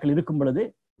ராஜாக்கள் இருக்கும் பொழுது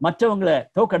மற்றவங்களை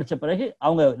தோக்கடிச்ச பிறகு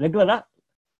அவங்க ரெகுலரா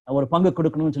ஒரு பங்கு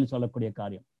கொடுக்கணும்னு சொல்லி சொல்லக்கூடிய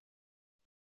காரியம்.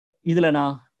 இதுல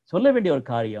நான் சொல்ல வேண்டிய ஒரு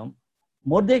காரியம்,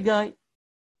 மொர்தெகாய்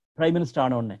பிரைம் மினிஸ்டர்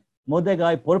ஆனோன்னு,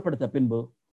 மொர்தெகாய் பொறுப்படுத்த பின்பு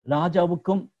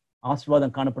ராஜாவுக்கும்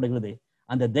ஆசீர்வாதம் காணப்படுகிறது,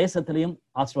 அந்த தேசத்திலையும்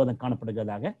ஆசீர்வாதம்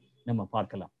காணப்படுகிறதாக நம்ம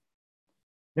பார்க்கலாம்.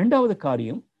 இரண்டாவது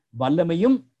காரியம்,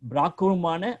 வல்லமையும்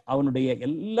பிராக்குவமான அவனுடைய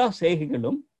எல்லா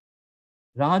செய்கைகளும்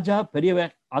ராஜா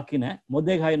பெரியவன் ஆக்கின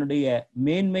மொர்தெகாயினுடைய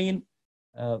மேன்மையின்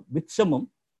விச்சமும்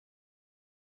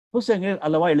புஸ்தகங்கள்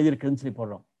அல்லவா எழுதியிருக்குதுன்னு சொல்லி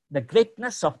போடுறோம். த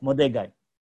கிரேட்னஸ் ஆஃப் மொர்தெகாய்.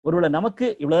 ஒருவேளை நமக்கு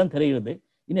இவ்வளவுதான் தெரிகிறது,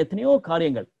 இன்னும் எத்தனையோ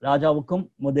காரியங்கள் ராஜாவுக்கும்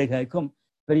மொர்தெகாய்க்கும்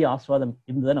பெரிய ஆசீர்வாதம்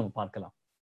இருந்ததை நம்ம பார்க்கலாம்.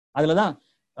 அதுலதான்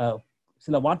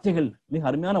சில வார்த்தைகள், மிக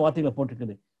அருமையான வார்த்தைகளை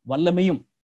போட்டிருக்குது. வல்லமையும்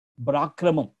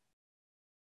பராக்கிரமும்,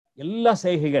 எல்லா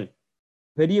செய்கைகள்,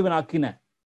 பெரியவனாக்கின,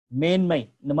 மேன்மை,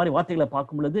 இந்த மாதிரி வார்த்தைகளை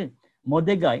பார்க்கும் பொழுது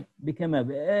மொர்தெகாய் became a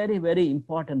very very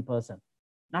important person.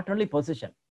 Not only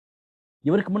position.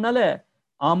 இவருக்கு முன்னால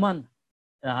ஆமான்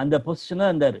அந்த பொசிஷன்ல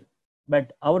இருந்தாரு, பட்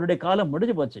அவருடைய காலம்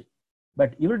முடிஞ்சு போச்சு.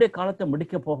 பட் இவருடைய காலத்தை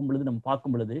முடிக்க போகும் பொழுது நம்ம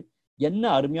பார்க்கும் பொழுது என்ன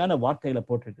அருமையான வார்த்தைகளை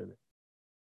போட்டிருக்குது.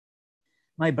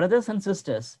 My brothers and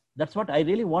sisters, that's what I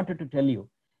really wanted to tell you.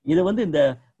 இது இந்த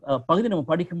பகுதி நம்ம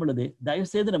படிக்கும் பொழுது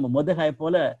தயவு செய்து நம்ம மொர்தெகாய்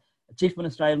போல சீஃப்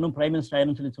மினிஸ்டர் ஆயிரணும், பிரைம் மினிஸ்டர்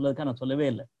ஆயிரணும் சொல்றதுக்காக நான் சொல்லவே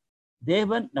இல்லை.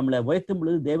 தேவன் நம்மளை உயர்த்தும்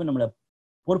பொழுது, தேவன் நம்மளை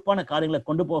பொறுப்பான காரியங்களை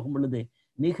கொண்டு போகும் பொழுது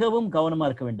மிகவும் கவனமா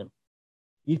இருக்க வேண்டும்.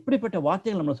 இப்படிப்பட்ட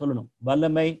வார்த்தைகள் நம்ம சொல்லணும்.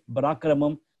 வல்லமை,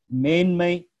 பராக்கிரமம்,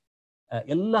 மேன்மை,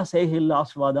 எல்லா செய்கைகளில்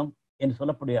ஆசீர்வாதம் என்று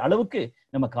சொல்லக்கூடிய அளவுக்கு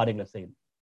நம்ம காரியங்களை செய்யணும்.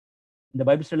 இந்த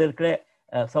பைபிள் ஸ்டடியில் இருக்கிற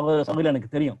சகோதரர்கள்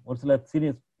எனக்கு தெரியும், ஒரு சில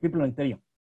சீனியர் பீப்புள் எனக்கு தெரியும்.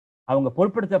 அவங்க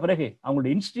பொறுப்படுத்த பிறகு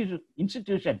அவங்களுடைய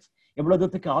இன்ஸ்டிடியூஷன்ஸ் எவ்வளவு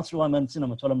தூரத்துக்கு ஆசீர்வாதம் இருந்துச்சு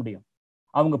நம்ம சொல்ல முடியும்.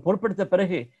 அவங்க பொறுப்படுத்த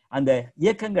பிறகு அந்த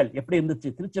இயக்கங்கள் எப்படி இருந்துச்சு,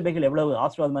 திருச்சபைகள் எவ்வளவு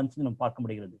ஆசீர்வாதமா இருந்துச்சுன்னு நம்ம பார்க்க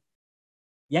முடிகிறது.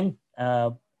 யங்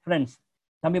ஃப்ரெண்ட்ஸ்,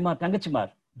 தம்பிமார்,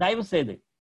 தங்கச்சிமார், தயவு செய்து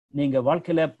நீங்க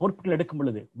வாழ்க்கையில பொறுப்புகள் எடுக்கும்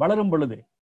பொழுது, வளரும் பொழுது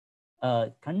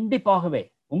கண்டிப்பாகவே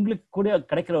உங்களுக்கு கூட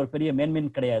கிடைக்கிற ஒரு பெரிய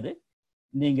மேன்மையின் கிடையாது.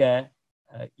 நீங்க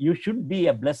you should be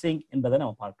a blessing என்பதை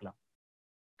நம்ம பார்க்கலாம்.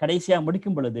 கடைசியா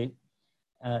முடிக்கும் பொழுது,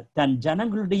 தன்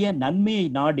ஜனங்களுடைய நன்மையை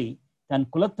நாடி தன்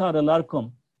குலத்தார் எல்லாருக்கும்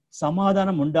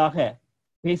சமாதானம் உண்டாக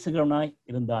பேசுகிறவனாய்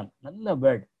இருந்தான். நல்ல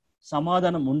வேர்ட்,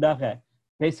 சமாதானம் உண்டாக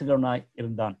பேசுகிறவனாய்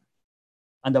இருந்தான்.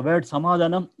 அந்த வேர்ட்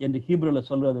சமாதானம் என்று ஹீப்ருல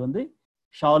சொல்வது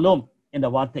ஷாலோம் என்ற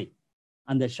வார்த்தை.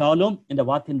 அந்த ஷாலோம் என்ற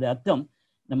வார்த்தையின் அர்த்தம்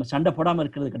நம்ம சண்டை போடாம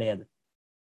இருக்கிறது கிடையாது.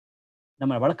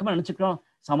 நம்ம வழக்கமா நினைச்சுக்கிறோம்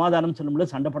சமாதானம்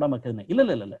சொல்லும்போது சண்டை போடாம இருக்கிறது. இல்ல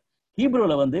இல்ல இல்ல,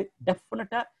 ஹீப்ருல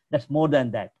டெஃபினட்டா தட்ஸ் மோர்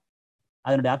தேன் தட்.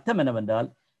 அதனுடைய அர்த்தம் என்னவென்றால்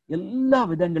எல்லா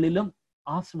விதங்களிலும்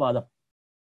ஆசீர்வாதம்,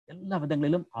 எல்லா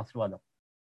விதங்களிலும் ஆசீர்வாதம்.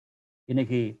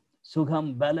 இன்னைக்கு சுகம்,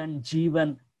 பலன்,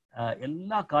 ஜீவன்,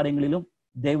 எல்லா காரியங்களிலும்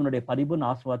தேவனுடைய பரிபூர்ண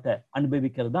ஆசீர்வாதத்தை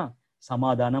அனுபவிக்கிறது தான்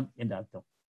சமாதானம் என்ற அர்த்தம்.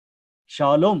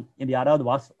 ஷாலோம் என்று யாராவது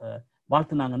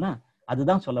வாழ்த்துனாங்கன்னா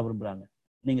அதுதான் சொல்ல விரும்புறாங்க.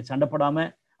 நீங்க சண்டை போடாம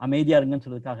அமைதியா இருங்கன்னு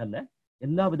சொல்றதுக்காக அல்ல,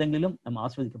 எல்லா விதங்களிலும் நம்ம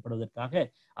ஆஸ்வதிக்கப்படுவதற்காக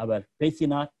அவர்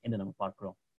பேசினார் என்று நம்ம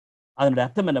பார்க்கிறோம். அதனுடைய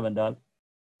அர்த்தம் என்னவென்றால்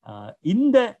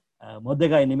இந்த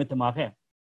மொர்தெகாய் நிமித்தமாக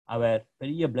அவர்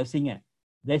பெரிய பிளெஸிங்கை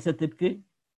தேசத்திற்கு,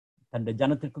 தன்னுடைய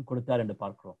ஜனத்திற்கும் கொடுத்தார் என்று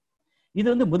பார்க்கிறோம்.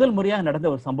 இது முதல் முறையாக நடந்த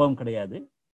ஒரு சம்பவம் கிடையாது.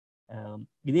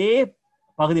 இதே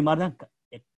பகுதி மாதிரிதான்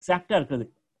எக்ஸாக்டா இருக்குது.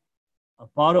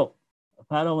 பாரோ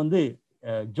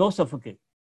ஜோசப்புக்கு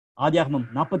ஆதியாகமம்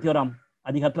 41ஆம்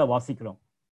அதிகாரத்துல வாசிக்கிறோம்.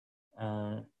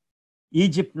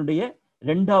 ஈஜிப்டினுடைய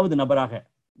 2வது நபராக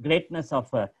கிரேட்னஸ்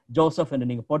ஆஃப் ஜோசப் என்று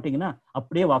நீங்க போட்டீங்கன்னா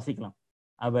அப்படியே வாசிக்கலாம்.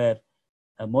 அவர்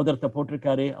மோதிரத்தை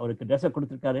போட்டிருக்காரு, அவருக்கு ட்ரெஸ்ஸை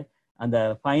கொடுத்திருக்காரு, அந்த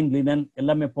ஃபைன் லினன்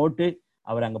எல்லாமே போட்டு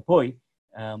அவர் அங்க போய்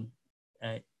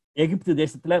எகிப்து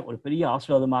தேசத்துல ஒரு பெரிய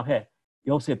ஆசீர்வாதமாக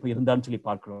யோசேப்பு இருந்தான்னு சொல்லி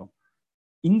பார்க்கிறோம்.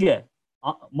 இங்க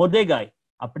மொர்தெகாய்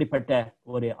அப்படிப்பட்ட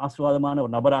ஒரு ஆசீர்வாதமான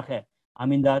ஒரு நபராக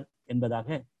அமைந்தார் என்பதாக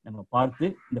நம்ம பார்த்து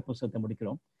இந்த புத்தகத்தை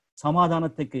முடிக்கிறோம்.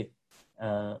 சமாதானத்துக்கு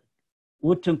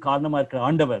ஊற்றும் காரணமா இருக்கிற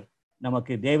ஆண்டவர்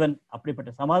நமக்கு தேவன் அப்படிப்பட்ட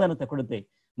சமாதானத்தை கொடுத்து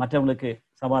மற்றவங்களுக்கு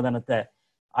சமாதானத்தை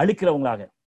அளிக்கிறவங்களாக,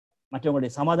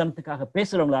 மற்றவங்களுடைய சமாதானத்துக்காக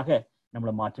பேசுறவங்களாக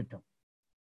நம்மளை மாற்றிட்டோம்.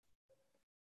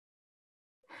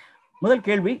 முதல்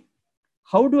கேள்வி,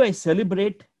 how do I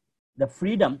celebrate the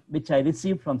freedom which I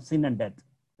received from sin and death?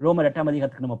 ரோமர் 8ஆம்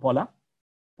அதிகாரத்துக்கு நம்ம போலாம்.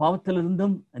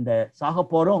 பாவத்திலிருந்தும் இந்த சாக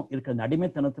போறோம் இருக்கிற அந்த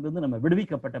அடிமைத்தனத்திலிருந்து நம்ம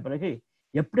விடுவிக்கப்பட்ட பிறகு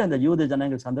எப்படி அந்த யூத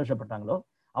ஜனங்கள் சந்தோஷப்பட்டாங்களோ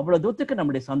அவ்வளவு தூரத்துக்கு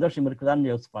நம்முடைய சந்தோஷம்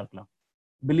இருக்குதான்னு யோசிச்சு பார்க்கலாம்.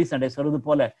 பில்லி சண்டை சொல்றது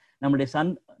போல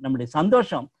நம்முடைய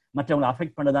சந்தோஷம் மற்றவங்களை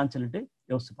அஃபெக்ட் பண்ணதான்னு சொல்லிட்டு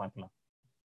யோசிச்சு பார்க்கலாம்.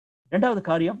 2வது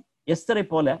காரியம், எஸ்தரை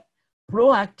போல ப்ரோ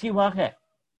ஆக்டிவாக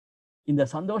இந்த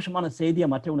சந்தோஷமான செய்தியை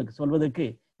மற்றவங்களுக்கு சொல்வதற்கு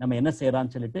நம்ம என்ன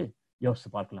செய்யறான்னு சொல்லிட்டு யோசிச்சு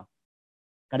பார்க்கலாம்.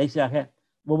 கடைசியாக,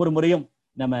 ஒவ்வொரு முறையும்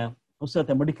நம்ம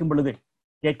புத்தகத்தை முடிக்கும் பொழுது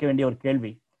கேட்க வேண்டிய ஒரு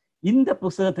கேள்வி, இந்த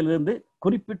புத்தகத்திலிருந்து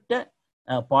குறிப்பிட்ட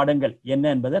பாடங்கள் என்ன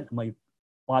என்பதை நம்ம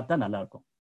பார்த்தா நல்லா இருக்கும்.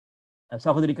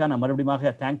 சகோதரிக்கா நான்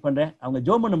மறுபடியும் தேங்க் பண்றேன். அவங்க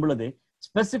ஜோம் பண்ணும் பொழுது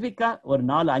ஸ்பெசிபிக்கா ஒரு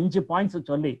 4-5 பாயிண்ட்ஸ்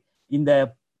சொல்லி இந்த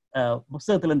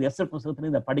புஸ்தகத்துல இருந்து எஸ்தர் புஸ்தகத்துல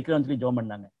இருந்து படிக்கிறோம்னு சொல்லி ஜோம்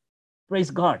பண்ணாங்க.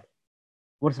 Price God.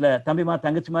 ஒரு சில தம்பிமார்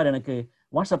தங்கச்சிமார் எனக்கு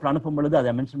வாட்ஸ்அப்ல அனுப்பும் பொழுது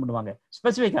அதை மென்ஷன் பண்ணுவாங்க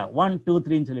ஸ்பெசிஃபிக்கா 1, 2,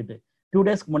 3 சொல்லிட்டு 2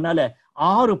 டேஸ்க்கு முன்னால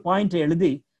 6 பாயிண்ட்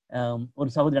எழுதி ஒரு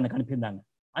சகோதரி எனக்கு அனுப்பியிருந்தாங்க.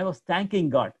 I was thanking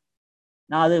God.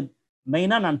 நான் அது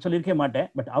மெயினா நான் சொல்லியிருக்க மாட்டேன்,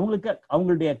 பட்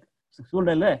அவங்களுடைய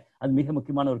சூழ்நிலையில அது மிக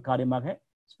முக்கியமான ஒரு காரியமாக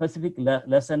ஸ்பெசிபிக்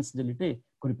லெசன்ஸ் சொல்லிட்டு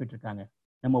குறிப்பிட்டிருக்காங்க.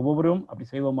 நம்ம ஒவ்வொருவரும் அப்படி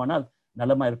செய்வோமானால்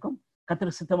நலமா இருக்கும்.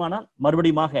 கர்த்தருக்கு சித்தமானால்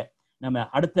மறுபடியும் நம்ம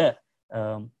அடுத்த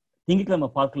திங்கட்கிழமை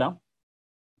பார்க்கலாம்.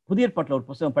 புதிய ஏற்பாட்டில் ஒரு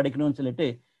புத்தகம் படிக்கணும்னு சொல்லிட்டு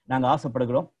நாங்க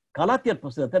ஆசைப்படுகிறோம். கலாத்தியர்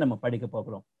புத்தகத்தை நம்ம படிக்க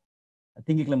போகிறோம்.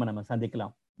 திங்கட்கிழமை நம்ம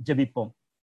சந்திக்கலாம். ஜெபிப்போம்.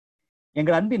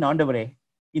 எங்கள் அன்பின் ஆண்டவரே,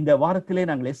 இந்த வாரத்திலே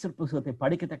நாங்கள் எஸ்தர் புத்தகத்தை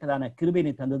படிக்கத்தக்கதான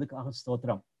கிருபையை தந்ததுக்காக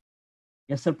ஸ்தோத்திரம்.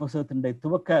 எஸ்தர் புத்தகத்தினுடைய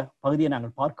துவக்க பகுதியை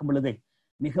நாங்கள் பார்க்கும் பொழுது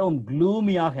மிகவும்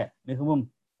க்ளூமியாக, மிகவும்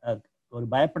ஒரு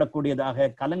பயப்படக்கூடியதாக,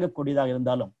 கலங்கக்கூடியதாக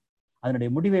இருந்தாலும் அதனுடைய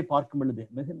முடிவை பார்க்கும் பொழுது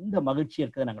மிகுந்த மகிழ்ச்சி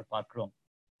இருக்கிறதை நாங்கள் பார்க்கிறோம்.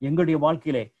 எங்களுடைய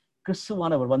வாழ்க்கையிலே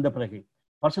கிறிஸ்துவானவர் வந்த பிறகு,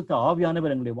 பரிசுத்த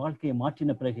ஆவியானவர் எங்களுடைய வாழ்க்கையை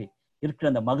மாற்றின பிறகு இருக்கிற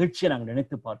அந்த மகிழ்ச்சியை நாங்கள்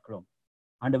நினைத்து பார்க்கிறோம்.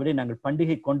 ஆண்டவரே, நாங்கள்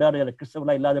பண்டிகை கொண்டாடுகிற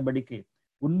கிறிஸ்தவர்களா இல்லாதபடிக்கு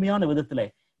உண்மையான விதத்துல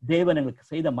தேவன் எங்களுக்கு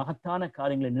செய்த மகத்தான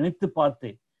காரியங்களை நினைத்து பார்த்து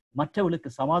மற்றவர்களுக்கு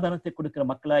சமாதானத்தை கொடுக்கிற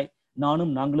மக்களாய்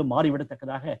நாங்களும்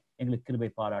மாறிவிடத்தக்கதாக எங்களுக்கு கிருபை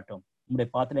பாராட்டும். உங்களுடைய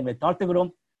பாத்திரம் எங்களை தாழ்த்துகிறோம்.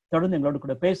 தொடர்ந்து எங்களோடு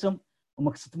கூட பேசும்.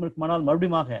 உமக்கு சுத்தமானால்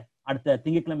மறுபடியும் அடுத்த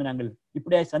திங்கட்கிழமை நாங்கள்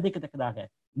இப்படியாய் சந்திக்கத்தக்கதாக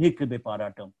நீர் கிருபை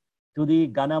பாராட்டும். துதி,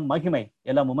 கனம், மகிமை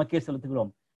எல்லாம் உமக்கே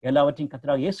செலுத்துகிறோம். எல்லாவற்றையும்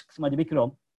கர்த்தராகிய இயேசு கிறிஸ்துவின்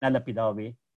ஜெபிக்கிறோம் நல்ல பிதாவே.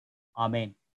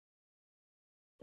 ஆமென்.